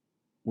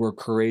were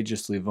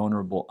courageously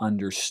vulnerable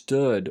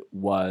understood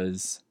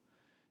was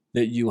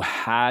that you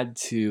had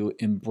to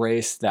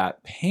embrace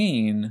that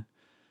pain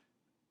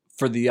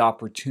for the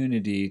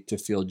opportunity to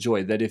feel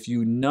joy. That if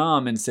you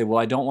numb and say, well,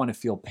 I don't want to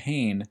feel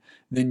pain,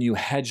 then you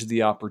hedge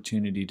the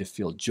opportunity to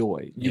feel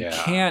joy. You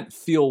can't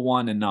feel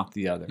one and not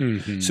the other.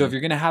 Mm-hmm. So if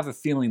you're going to have a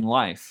feeling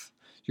life,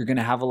 you're going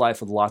to have a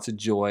life with lots of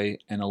joy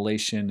and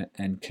elation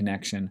and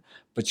connection,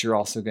 but you're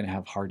also going to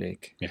have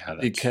heartache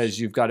because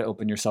you've got to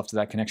open yourself to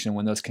that connection.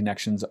 When those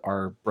connections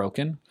are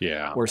broken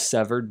or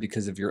severed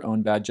because of your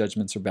own bad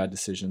judgments or bad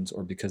decisions,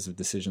 or because of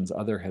decisions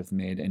others have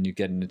made, and you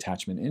get an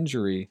attachment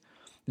injury,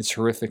 it's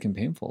horrific and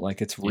painful.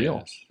 Like, it's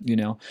real,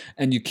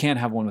 and you can't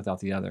have one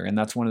without the other. And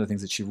that's one of the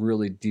things that she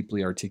really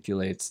deeply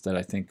articulates that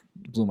I think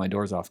blew my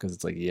doors off, because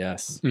it's like,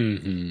 yes.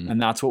 Mm-hmm. And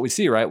that's what we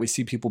see, right? We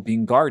see people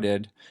being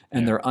guarded,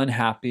 and they're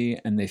unhappy,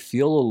 and they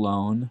feel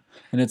alone.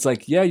 And it's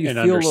like, you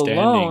feel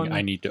alone.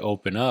 I need to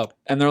open up.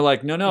 And they're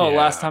like, no,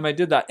 last time I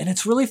did that. And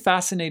it's really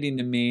fascinating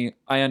to me.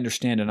 I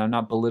understand it. I'm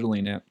not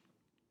belittling it.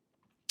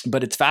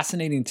 But it's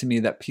fascinating to me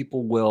that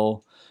people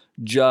will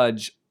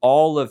judge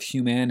all of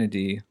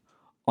humanity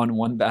on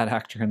one bad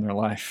actor in their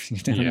life. You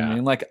know what I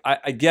mean? Like,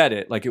 I get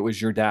it. Like, it was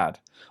your dad,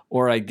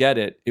 or I get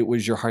it. It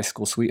was your high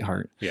school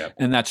sweetheart. Yeah.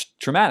 And that's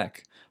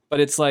traumatic, but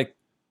it's like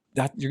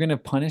that you're going to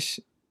punish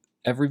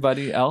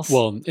everybody else.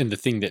 Well, and the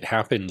thing that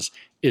happens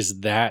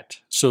is that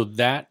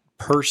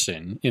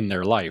person in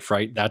their life,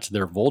 right? That's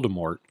their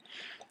Voldemort,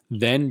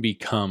 then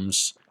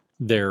becomes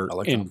their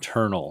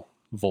internal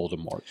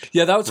Voldemort.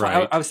 Yeah. That was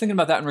right. I was thinking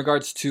about that in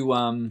regards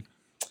to,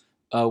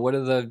 what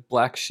are the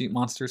black sheep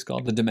monsters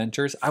called? The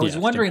Dementors. I was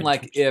wondering,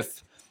 like,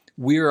 if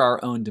we're our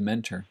own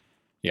Dementor.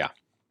 Yeah,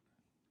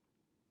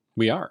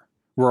 we are.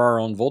 We're our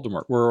own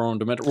Voldemort. We're our own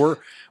Dementor.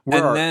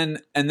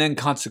 And then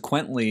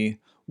consequently,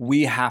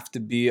 we have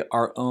to be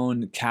our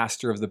own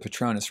caster of the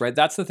Patronus, right?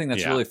 That's the thing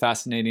that's really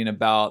fascinating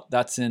about.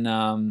 That's in.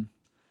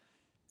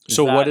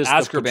 What is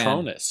Azkaban. The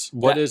Patronus?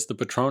 What is the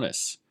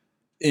Patronus?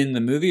 In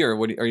the movie, or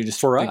what are you just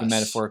thinking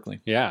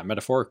metaphorically? Yeah,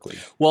 metaphorically.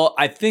 Well,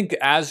 I think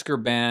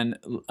Azkaban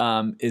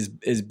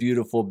is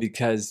beautiful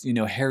because,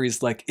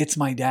 Harry's like, it's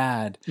my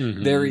dad.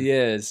 Mm-hmm. There he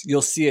is.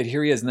 You'll see it.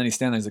 Here he is. And then he's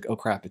standing there. He's like, oh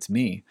crap, it's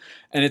me.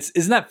 And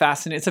isn't that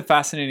fascinating? It's a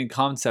fascinating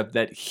concept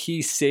that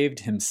he saved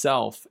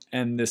himself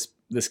and this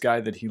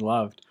guy that he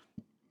loved,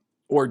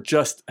 or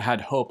just had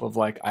hope of,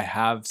 like, I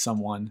have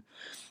someone,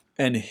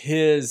 and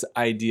his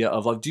idea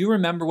of love. Do you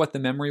remember what the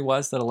memory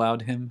was that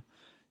allowed him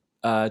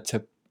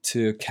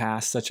to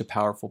cast such a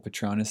powerful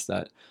Patronus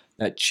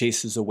that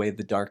chases away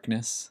the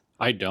darkness?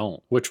 I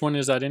don't. Which one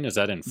is that in? Is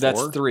that in 4?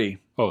 That's 3.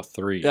 Oh,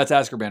 3. That's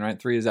Azkaban, right?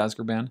 3 is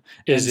Azkaban.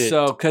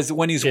 Because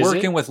when he's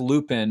working with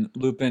Lupin,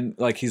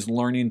 like, he's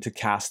learning to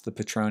cast the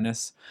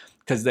Patronus,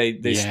 because they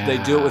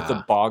do it with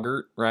the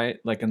boggart, right?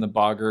 Like, and the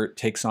boggart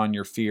takes on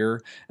your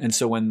fear. And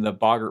so when the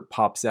boggart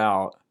pops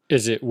out,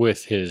 is it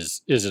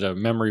a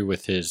memory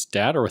with his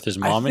dad or with his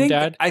mom and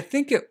dad? I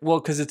think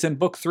because it's in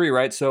book 3,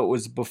 right? So it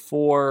was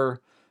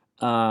before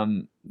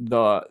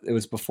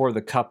before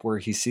the cup, where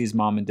he sees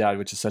mom and dad,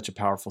 which is such a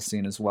powerful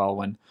scene as well,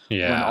 when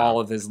all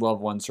of his loved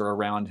ones are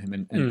around him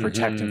and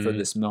protect him for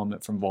this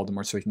moment from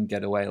Voldemort, so he can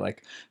get away.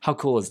 Like, how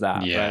cool is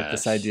that? Yes. Right?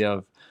 This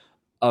idea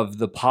of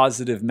the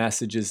positive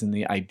messages and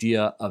the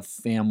idea of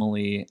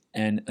family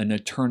and an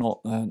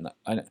eternal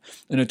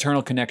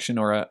connection,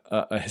 or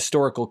a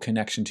historical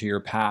connection to your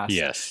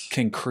past,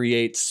 can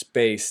create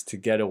space to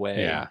get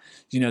away. Yeah.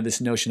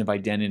 This notion of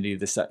identity,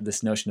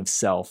 this notion of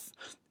self,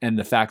 and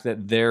the fact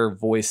that their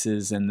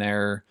voices and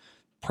their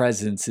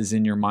presence is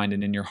in your mind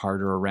and in your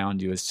heart or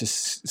around you is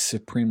just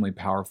supremely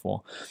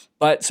powerful.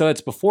 But so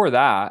it's before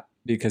that.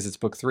 because it's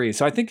book 3.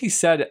 So I think he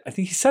said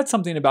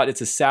something about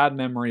it's a sad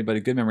memory, but a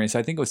good memory. So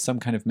I think it was some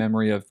kind of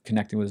memory of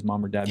connecting with his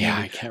mom or dad.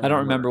 Yeah, I don't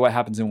remember what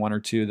happens in 1 or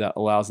 2 that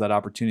allows that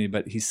opportunity,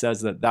 but he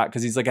says that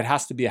because he's like, it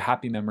has to be a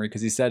happy memory,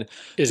 because he said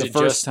the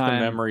first time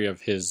the memory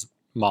of his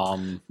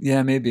mom.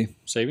 Yeah, maybe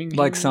saving him,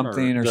 like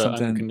something or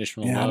something.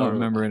 Unconditional love. I don't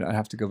remember it. I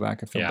have to go back.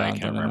 I feel bad. I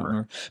can't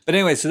remember. But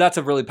anyway, so that's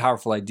a really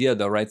powerful idea,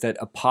 though, right? That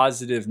a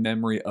positive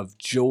memory of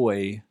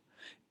joy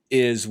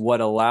is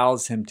what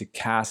allows him to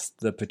cast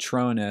the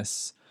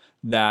Patronus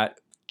that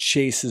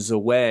chases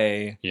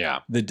away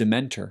the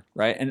Dementor,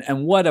 right?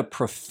 And what a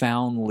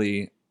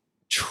profoundly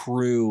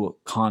true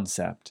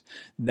concept,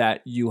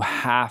 that you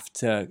have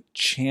to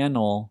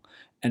channel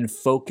and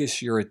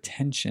focus your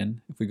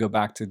attention. If we go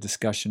back to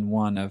discussion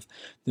 1 of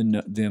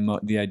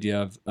the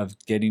idea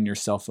of getting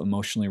yourself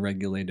emotionally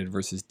regulated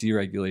versus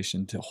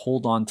deregulation, to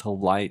hold on to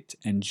light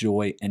and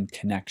joy and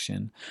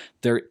connection.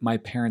 My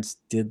parents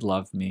did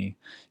love me.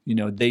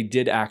 They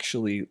did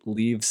actually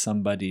leave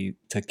somebody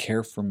to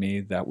care for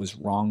me that was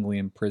wrongly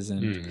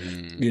imprisoned.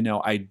 Mm-hmm.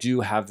 I do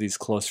have these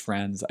close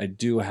friends. I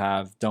do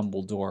have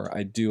Dumbledore.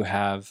 I do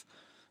have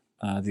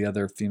the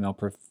other female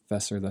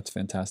professor that's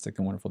fantastic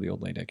and wonderful, the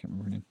old lady, I can't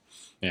remember her name.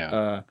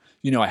 Yeah.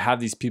 I have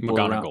these people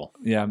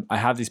McGonagall. I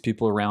have these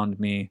people around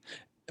me,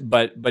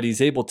 but he's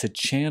able to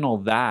channel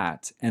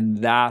that, and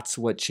that's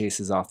what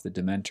chases off the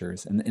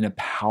Dementors in a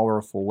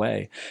powerful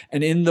way.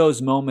 And in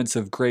those moments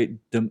of great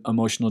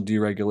emotional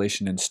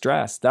deregulation and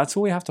stress, that's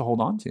what we have to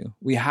hold on to.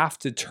 We have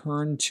to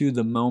turn to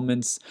the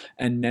moments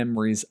and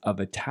memories of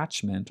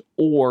attachment,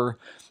 or,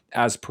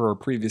 as per our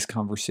previous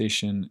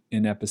conversation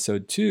in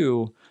episode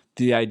 2,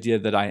 the idea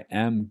that I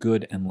am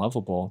good and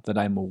lovable, that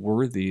I'm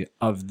worthy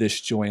of this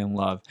joy and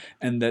love,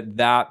 and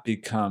that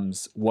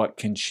becomes what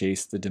can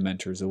chase the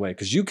Dementors away.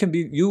 Because you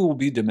will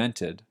be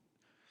demented.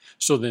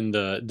 So then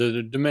the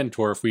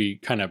Dementor, if we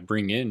kind of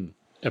bring in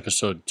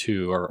episode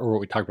 2 or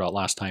what we talked about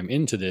last time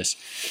into this,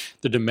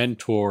 the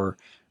Dementor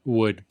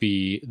would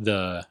be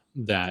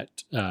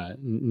that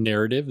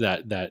narrative,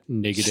 that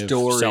negative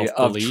story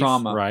self-belief, of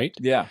trauma, right?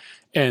 Yeah.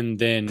 And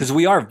then, because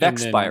we are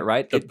vexed by it,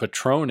 right? The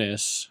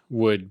Patronus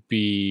would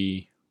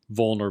be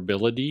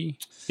vulnerability.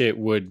 It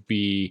would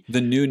be the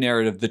new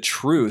narrative, the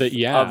truth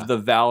of the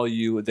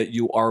value that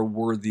you are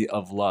worthy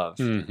of love,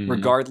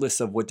 regardless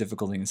of what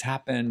difficult things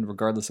happened,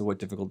 regardless of what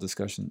difficult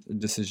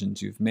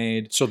decisions you've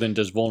made. So then,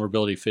 does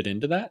vulnerability fit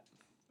into that?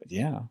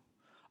 Yeah.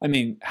 I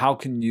mean, how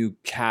can you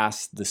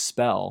cast the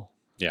spell?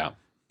 Yeah.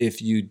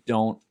 If you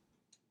don't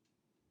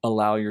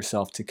allow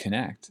yourself to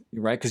connect,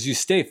 right? Because you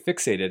stay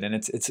fixated, and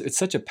it's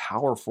such a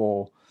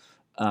powerful.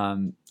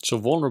 So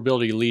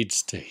vulnerability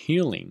leads to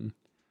healing.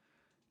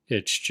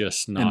 It's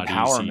just not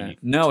empowerment. Easy.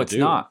 No, it's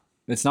not.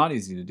 It's not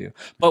easy to do.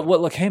 But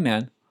look, hey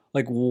man,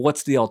 like,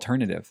 what's the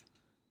alternative?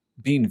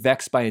 Being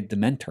vexed by a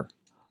Dementor.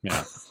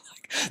 Yeah.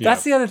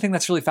 That's the other thing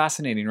that's really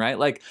fascinating, right?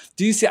 Like,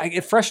 do you see?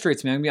 It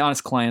frustrates me. I'm gonna be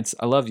honest, clients.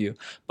 I love you,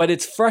 but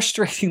it's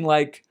frustrating.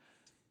 Like,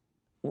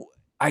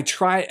 I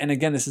try, and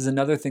again, this is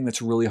another thing that's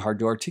really hard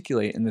to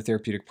articulate in the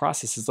therapeutic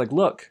process. It's like,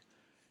 look,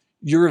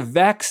 you're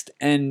vexed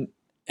and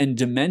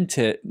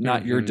demented,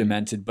 not you're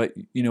demented, but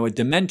a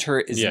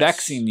Dementor is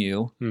vexing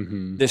you,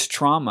 this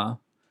trauma,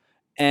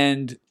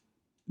 and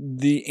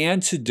the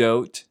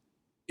antidote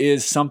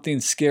is something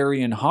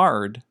scary and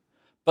hard,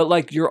 but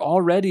like, you're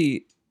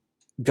already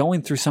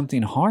going through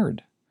something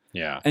hard.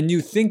 Yeah. And you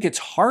think it's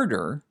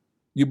harder,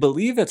 you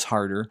believe it's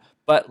harder,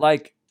 but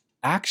like,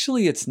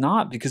 actually, it's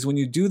not, because when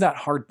you do that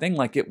hard thing,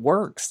 like, it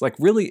works. Like,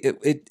 really,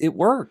 it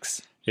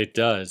works. It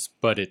does,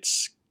 but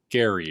it's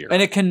scarier.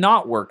 And it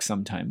cannot work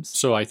sometimes.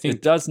 So I think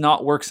it does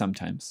not work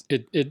sometimes.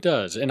 It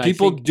does. And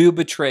people do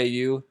betray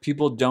you.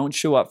 People don't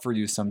show up for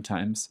you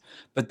sometimes,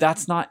 but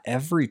that's not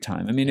every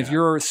time. I mean, if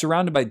you're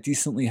surrounded by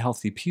decently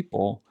healthy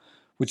people,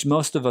 which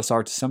most of us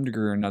are to some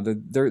degree or another,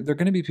 they're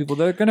going to be people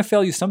that are going to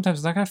fail you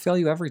sometimes. They're not going to fail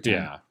you every time.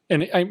 Yeah.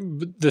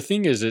 And the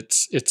thing is,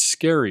 it's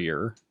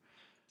scarier,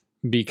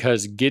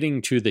 because getting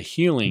to the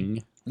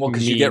healing,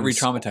 because you get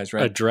re-traumatized,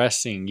 right?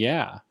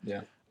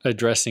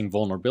 Addressing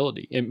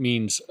vulnerability. It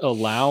means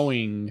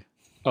allowing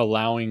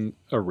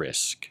a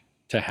risk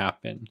to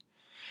happen,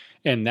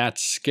 and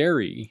that's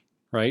scary,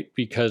 right?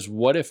 Because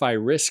what if I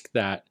risk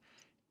that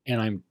and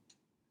I'm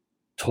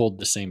told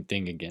the same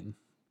thing again,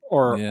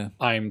 or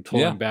I'm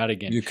told I'm bad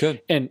again? You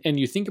could, and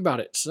you think about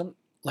it.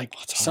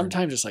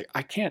 Sometimes it's like,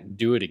 I can't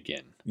do it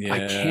again. Yeah. I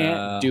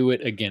can't do it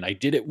again. I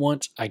did it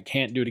once. I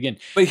can't do it again.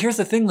 But here's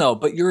the thing, though.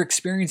 But you're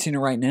experiencing it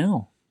right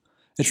now.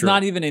 It's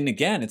not even an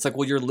again. It's like,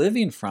 well, you're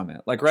living from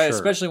it. Like, right? Sure.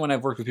 Especially when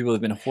I've worked with people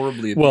that have been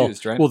horribly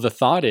abused, right? Well, the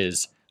thought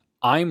is,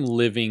 I'm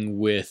living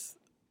with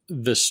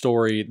the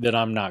story that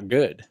I'm not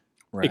good.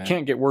 Right. It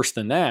can't get worse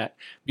than that.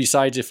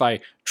 Besides, if I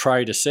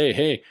try to say,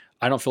 hey,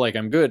 I don't feel like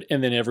I'm good,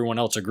 and then everyone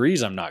else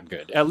agrees I'm not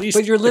good. At least,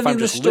 but you're living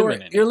the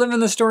story. You're living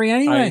the story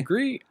anyway.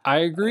 I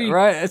agree.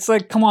 Right? It's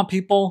like, come on,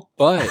 people.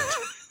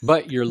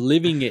 But you're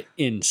living it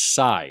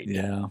inside.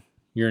 Yeah.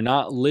 You're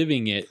not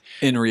living it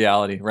in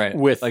reality, right?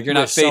 With like you're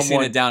not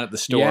facing it down at the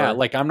store. Yeah,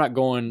 like I'm not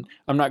going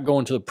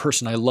to the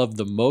person I love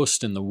the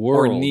most in the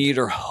world, or need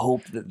or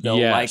hope that they'll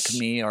like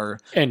me, or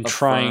and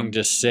trying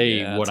to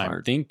say what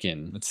I'm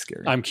thinking. It's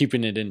scary. I'm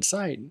keeping it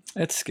inside.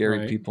 It's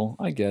scary, people.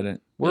 I get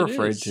it. We're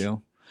afraid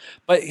to.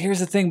 But here's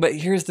the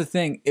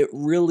thing. It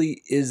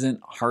really isn't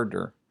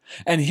harder.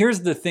 And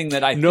here's the thing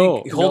that I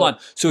think. Hold on.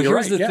 So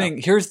here's the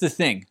thing. Here's the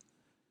thing.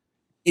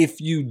 If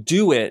you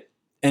do it,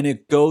 and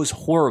it goes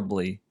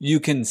horribly, you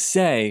can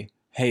say,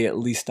 hey, at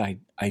least I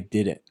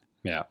did it.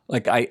 Yeah.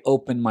 Like I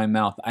opened my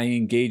mouth. I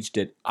engaged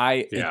it.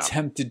 I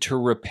attempted to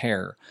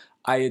repair.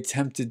 I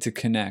attempted to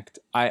connect.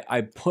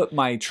 I put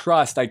my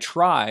trust. I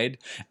tried.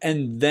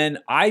 And then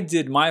I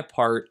did my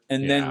part.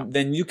 And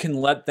then you can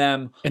let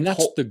them. And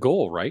that's the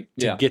goal, right?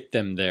 To get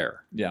them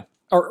there. Yeah.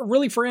 Or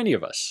really for any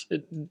of us.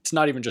 It's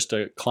not even just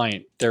a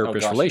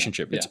client-therapist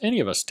relationship. It's any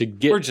of us to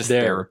get there. We're just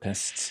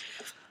therapists.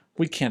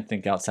 We can't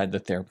think outside the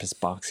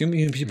therapist box. You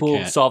mean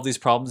people solve these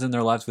problems in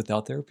their lives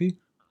without therapy?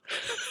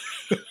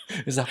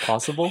 Is that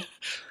possible?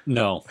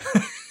 No.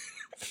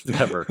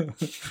 Never.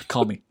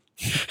 Call me.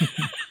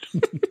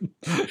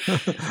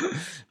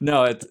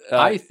 No, it's.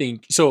 I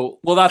think so.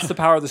 Well, that's the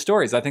power of the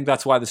stories. I think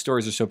that's why the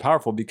stories are so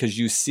powerful, because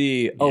you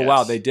see,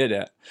 wow, they did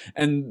it,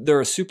 and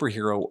they're a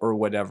superhero or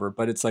whatever.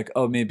 But it's like,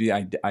 oh, maybe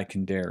I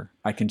can dare,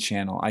 I can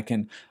channel, I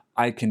can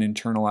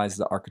internalize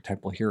the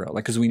archetypal hero,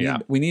 like, because we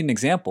need an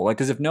example, like,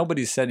 because if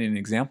nobody's setting an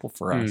example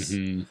for us,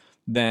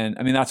 then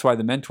I mean that's why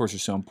the mentors are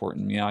so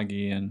important,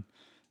 Miyagi and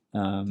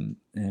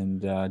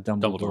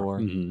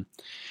Dumbledore. Mm-hmm.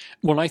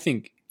 Well, I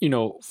think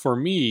for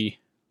me,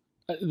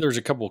 there's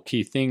a couple of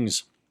key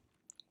things.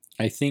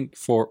 I think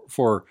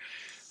for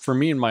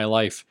me in my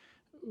life,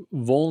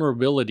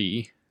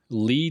 vulnerability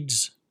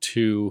leads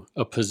to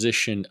a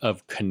position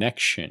of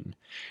connection,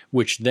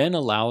 which then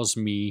allows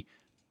me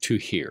to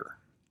hear,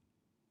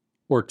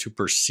 or to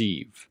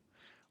perceive,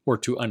 or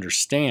to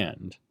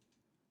understand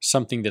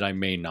something that I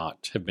may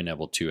not have been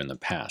able to in the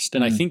past.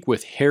 And I think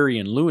with Harry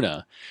and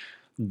Luna,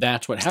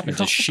 that's what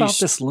happens. She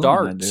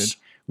starts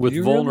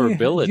with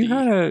vulnerability.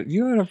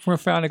 You had a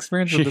profound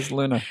experience with this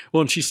Luna.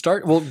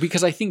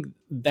 Because I think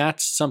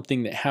that's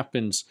something that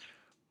happens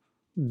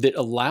that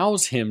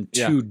allows him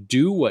to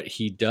do what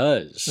he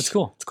does. That's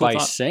cool. It's by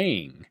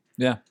saying,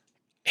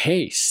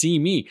 hey, see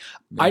me.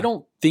 Yeah. I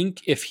don't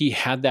think if he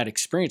had that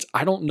experience,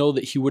 I don't know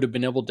that he would have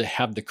been able to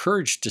have the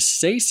courage to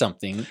say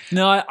something.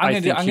 No,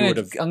 I'm going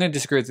to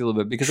disagree with you a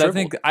little bit, because I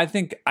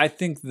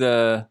think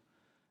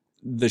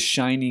the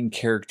shining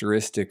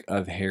characteristic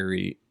of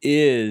Harry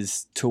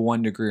is, to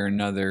one degree or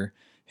another,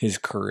 his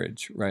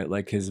courage, right?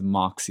 Like his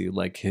moxie,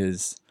 like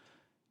his,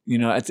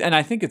 and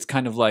I think it's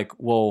kind of like,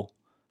 well,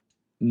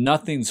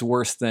 nothing's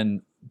worse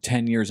than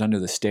 10 years under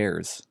the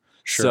stairs.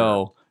 Sure.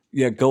 So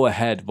yeah, go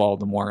ahead,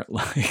 Voldemort.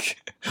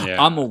 Like,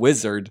 I'm a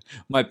wizard.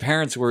 My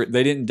parents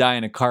they didn't die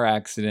in a car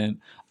accident.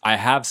 I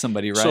have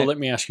somebody, right? So let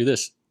me ask you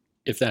this.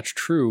 If that's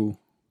true,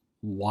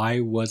 why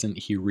wasn't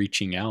he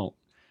reaching out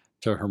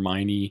to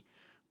Hermione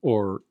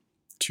or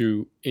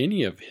to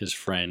any of his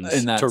friends,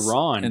 to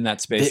Ron? In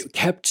that space. They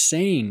kept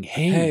saying,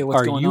 hey,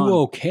 what's going on? Are you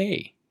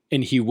okay?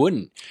 And he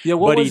wouldn't. Yeah,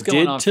 what was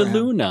going on for him? But he did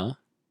to Luna.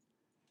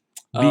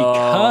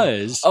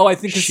 Because I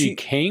think she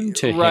came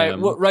to him. Him.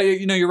 Well, right.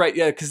 You're right.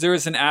 Yeah, because there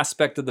is an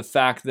aspect of the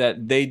fact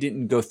that they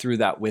didn't go through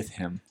that with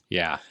him.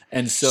 Yeah.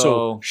 And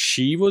so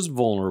she was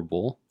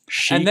vulnerable.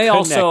 And they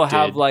also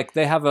have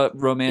they have a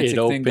romantic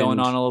thing going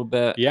on a little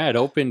bit. Yeah, it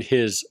opened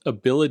his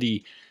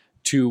ability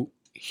to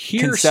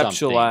hear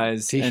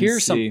conceptualize, something. To hear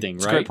something,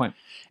 right? Great point.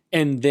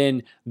 And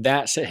then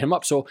that set him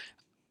up. So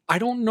I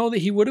don't know that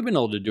he would have been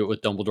able to do it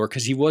with Dumbledore,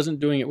 because he wasn't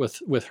doing it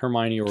with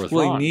Hermione or with Ron.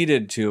 Well, he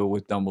needed to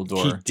with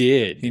Dumbledore. He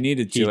did. He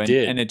needed to.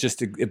 And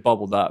it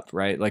bubbled up,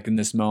 right? Like in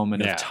this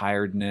moment of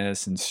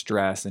tiredness and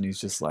stress, and he's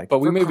just like... But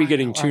we may be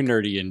getting too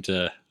nerdy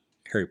into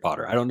Harry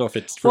Potter. I don't know if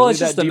it's really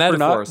just the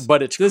metaphors, or not,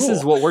 but it's cool. This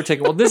is what we're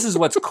taking. Well, this is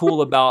what's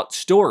cool about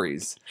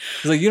stories.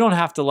 It's like, you don't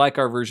have to like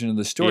our version of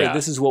the story. Yeah.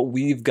 This is what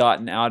we've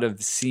gotten out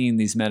of seeing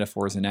these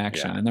metaphors in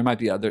action. Yeah. And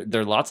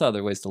there are lots of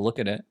other ways to look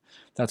at it.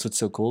 That's what's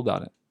so cool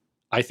about it.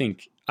 I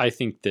think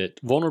that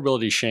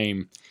vulnerability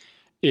shame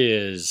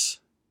is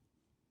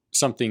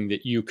something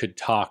that you could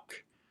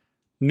talk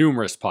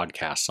numerous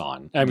podcasts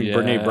on. I mean,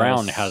 Brene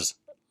Brown has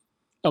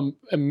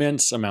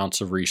immense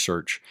amounts of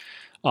research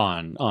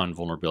on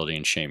vulnerability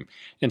and shame.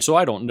 And so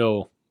I don't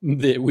know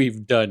that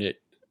we've done it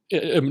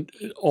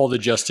all the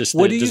justice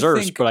that it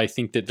deserves, but I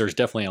think that there's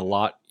definitely a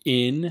lot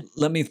in...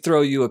 Let me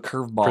throw you a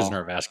curveball.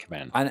 Prisoner of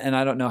Azkaban. And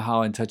I don't know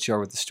how in touch you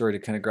are with the story to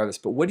kind of grab this,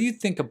 but what do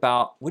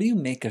you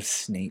make of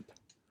Snape?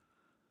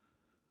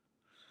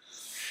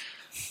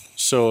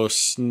 So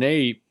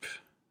Snape,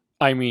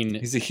 I mean,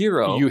 he's a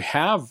hero. You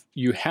have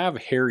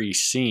Harry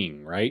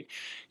seeing, right?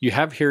 You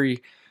have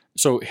Harry.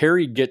 So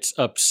Harry gets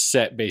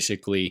upset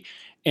basically,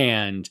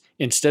 and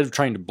instead of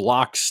trying to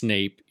block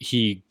Snape,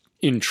 he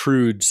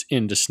intrudes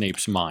into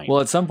Snape's mind. Well,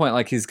 at some point,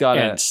 like he's got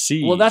to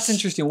sees. Well, that's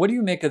interesting. What do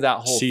you make of that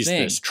whole sees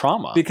thing? This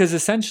trauma, because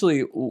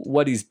essentially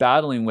what he's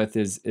battling with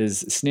is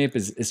Snape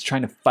is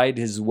trying to fight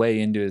his way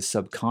into his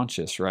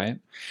subconscious, right?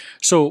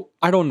 So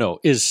I don't know.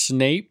 Is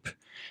Snape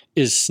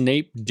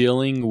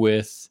dealing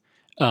with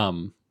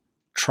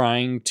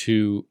trying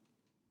to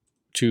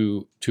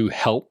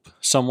help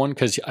someone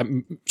because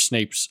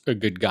Snape's a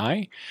good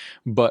guy,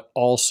 but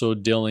also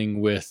dealing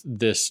with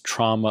this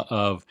trauma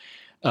of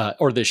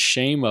or this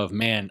shame of,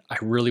 man, I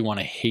really want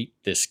to hate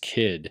this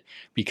kid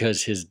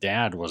because his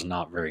dad was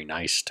not very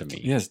nice to me.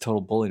 He has a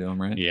total bully to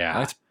him, right? Yeah.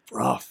 That's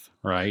rough.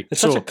 Right. It's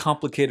such a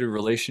complicated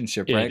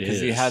relationship, right? Because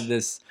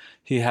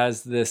he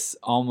has this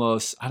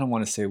almost, I don't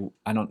want to say,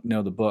 I don't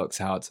know the books,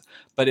 how it's,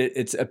 but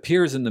it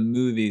appears in the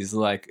movies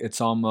like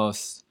it's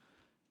almost,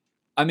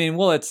 I mean,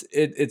 well,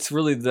 it's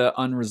really the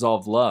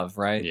unresolved love,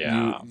 right?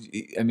 Yeah.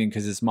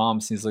 Because his mom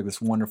seems like this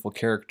wonderful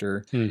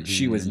character. Mm-hmm.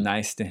 She was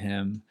nice to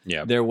him.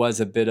 Yeah. There was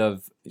a bit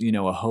of,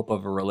 a hope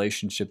of a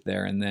relationship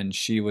there. And then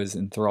she was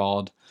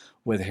enthralled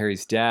with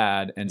Harry's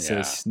dad. And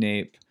so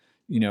Snape,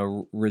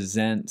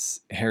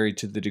 resents Harry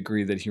to the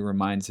degree that he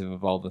reminds him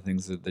of all the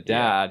things of the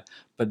dad. Yeah.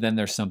 But then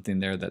there's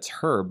something there that's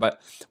her.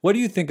 But what do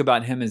you think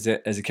about him as a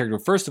character?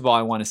 First of all,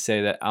 I want to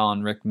say that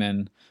Alan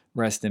Rickman,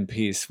 rest in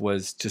peace,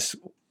 was just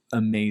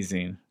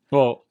amazing.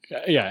 Well,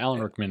 yeah,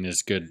 Alan Rickman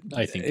is good,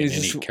 I think, in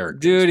any character.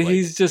 Dude,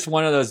 he's just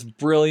one of those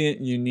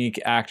brilliant, unique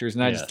actors,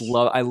 and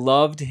I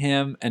loved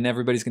him, and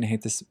everybody's going to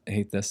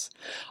hate this.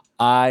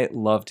 I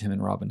loved him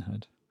in Robin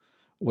Hood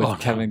with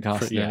Kevin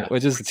Costner,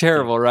 which is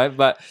terrible, right?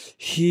 But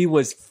he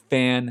was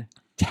fantastic.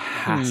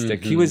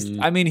 Mm-hmm. He was,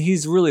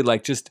 he's really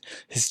like just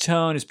his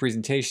tone, his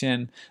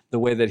presentation, the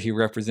way that he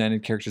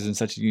represented characters in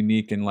such a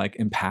unique and like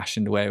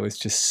impassioned way was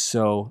just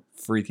so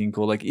freaking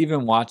cool. Like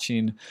even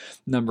watching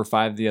number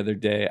 5 the other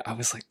day, I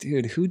was like,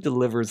 dude, who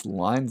delivers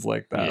lines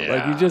like that? Yeah.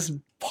 Like you just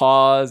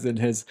pause, and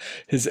his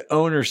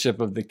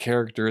ownership of the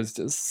character is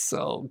just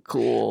so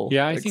cool.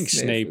 Yeah, I think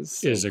Snape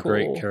is a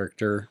great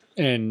character.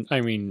 And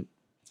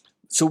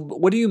so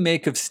what do you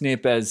make of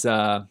Snape as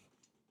like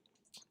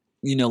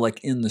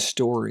in the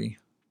story,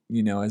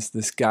 as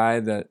this guy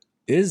that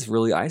is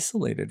really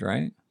isolated,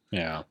 right?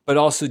 Yeah. But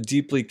also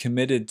deeply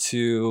committed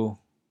to,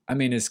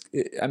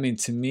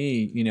 to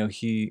me,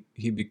 he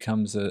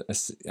becomes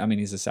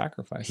he's a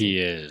sacrifice. He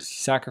is. He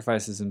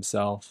sacrifices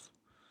himself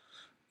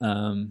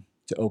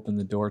to open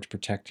the door to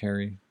protect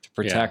Harry, to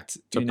protect,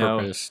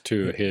 purpose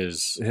to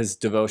his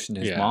devotion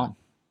to his mom.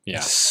 Yeah.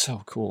 It's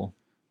so cool.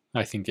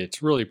 I think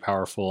it's really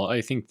powerful.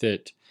 I think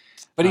that.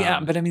 But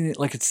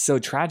it's so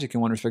tragic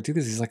in one respect too,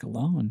 because he's like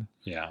alone.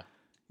 Yeah.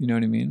 You know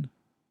what I mean?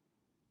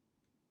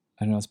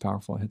 I know it's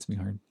powerful. It hits me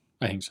hard.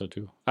 I think so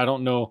too. I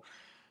don't know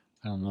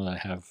that I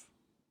have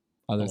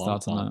other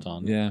thoughts on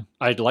that. Yeah.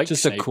 I'd like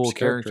just Snape's a cool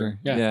character.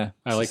 Yeah.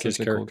 I like his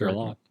character a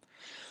lot.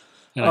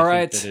 And All I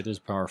right. think that it is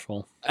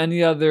powerful.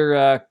 Any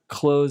other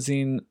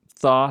closing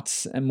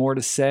thoughts and more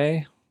to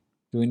say?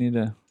 Do we need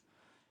to?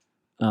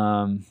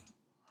 I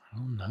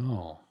don't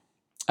know.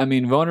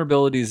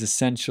 Vulnerability is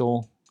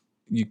essential.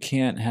 You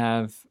can't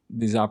have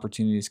these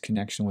opportunities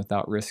connection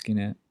without risking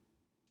it.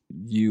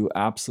 You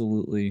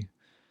absolutely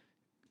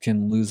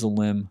can lose a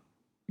limb.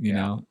 You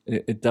know,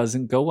 it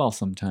doesn't go well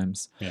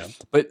sometimes. Yeah.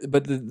 But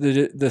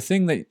the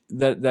thing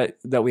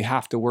that we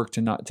have to work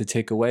to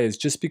take away is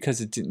just because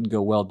it didn't go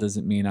well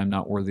doesn't mean I'm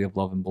not worthy of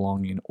love and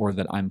belonging or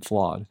that I'm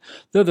flawed.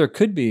 Though there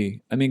could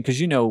be,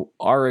 because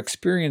our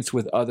experience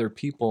with other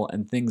people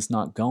and things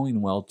not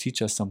going well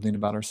teach us something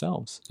about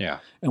ourselves. Yeah.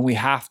 And we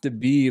have to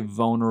be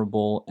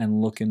vulnerable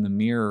and look in the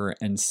mirror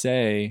and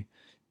say,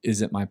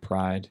 is it my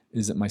pride?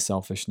 Is it my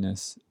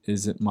selfishness?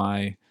 Is it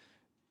my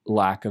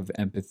lack of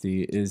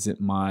empathy? Is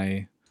it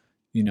my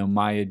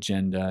my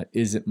agenda?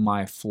 Is it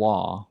my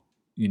flaw?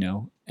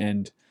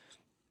 And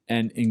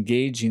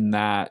engaging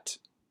that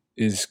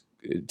it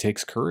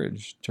takes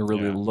courage to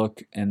really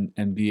look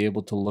and be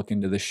able to look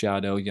into the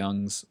shadow.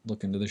 Young's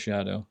look into the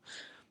shadow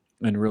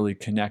and really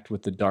connect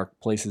with the dark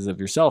places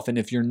of yourself. And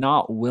if you're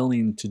not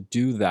willing to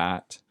do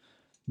that,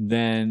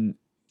 then,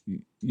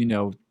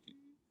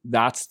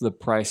 that's the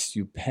price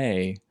you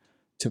pay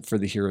for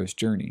the hero's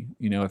journey.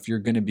 If you're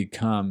going to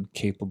become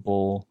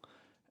capable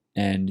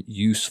and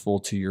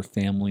useful to your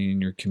family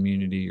and your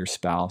community, your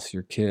spouse,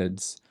 your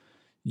kids,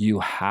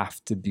 you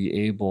have to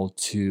be able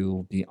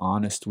to be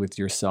honest with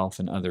yourself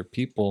and other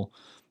people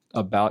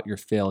about your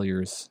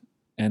failures.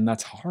 And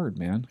that's hard,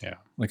 man. Yeah.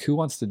 Like, who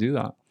wants to do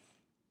that?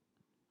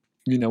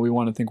 We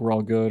want to think we're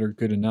all good or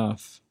good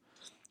enough.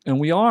 And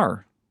we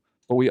are.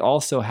 But we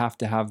also have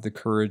to have the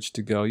courage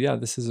to go, yeah,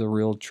 this is a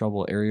real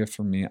trouble area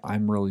for me.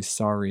 I'm really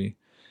sorry.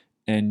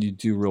 And you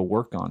do real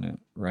work on it,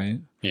 right?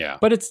 Yeah.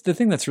 But it's the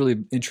thing that's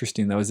really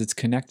interesting, though, is it's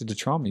connected to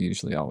trauma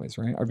usually, always,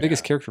 right? Our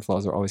biggest character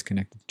flaws are always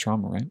connected to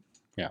trauma, right?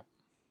 Yeah,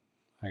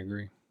 I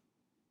agree.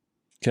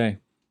 Okay.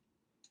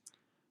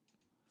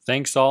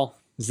 Thanks, all.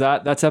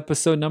 That's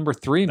episode number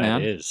 3,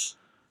 man. That is.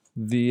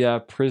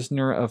 The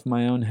Prisoner of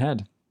My Own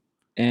Head.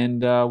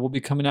 And we'll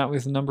be coming out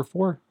with number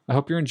 4. I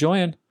hope you're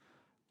enjoying.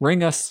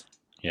 Ring us.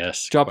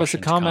 Yes. Drop us a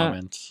comment.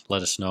 Comments.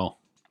 Let us know.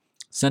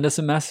 Send us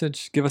a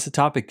message. Give us a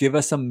topic. Give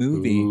us a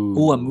movie.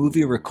 Ooh, a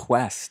movie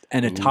request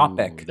and a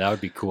topic. That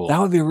would be cool.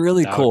 That would be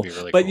really cool.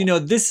 But you know,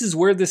 this is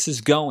where this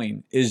is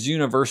going. Is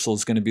Universal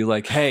is going to be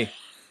like, hey,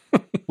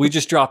 we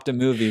just dropped a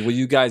movie. Will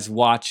you guys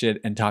watch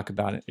it and talk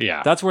about it?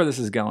 Yeah. That's where this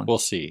is going. We'll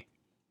see.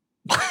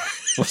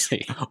 We'll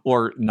see.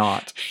 Or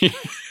not.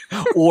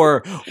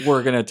 Or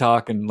we're going to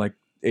talk and like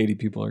 80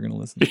 people are going to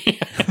listen.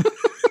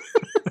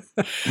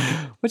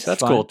 Which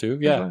that's cool too.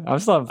 Yeah. I'm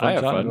still having fun.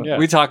 Talking about it.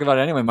 We talk about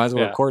it anyway. Might as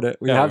well record it.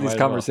 We have these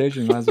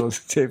conversations. Might as well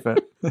tape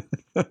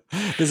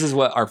it. This is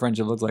what our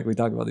friendship looks like. We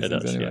talk about these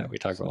things anyway. Yeah, we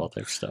talk about all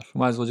types of stuff.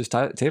 Might as well just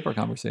tape our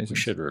conversations. We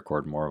should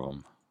record more of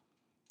them.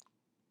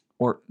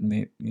 Or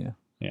maybe,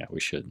 Yeah, we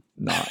should.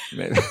 Not,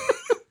 maybe.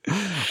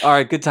 All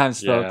right, good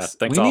times, folks.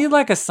 Thanks we need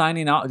like a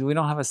signing off. We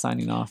don't have a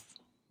signing off.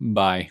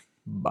 Bye.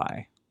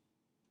 Bye.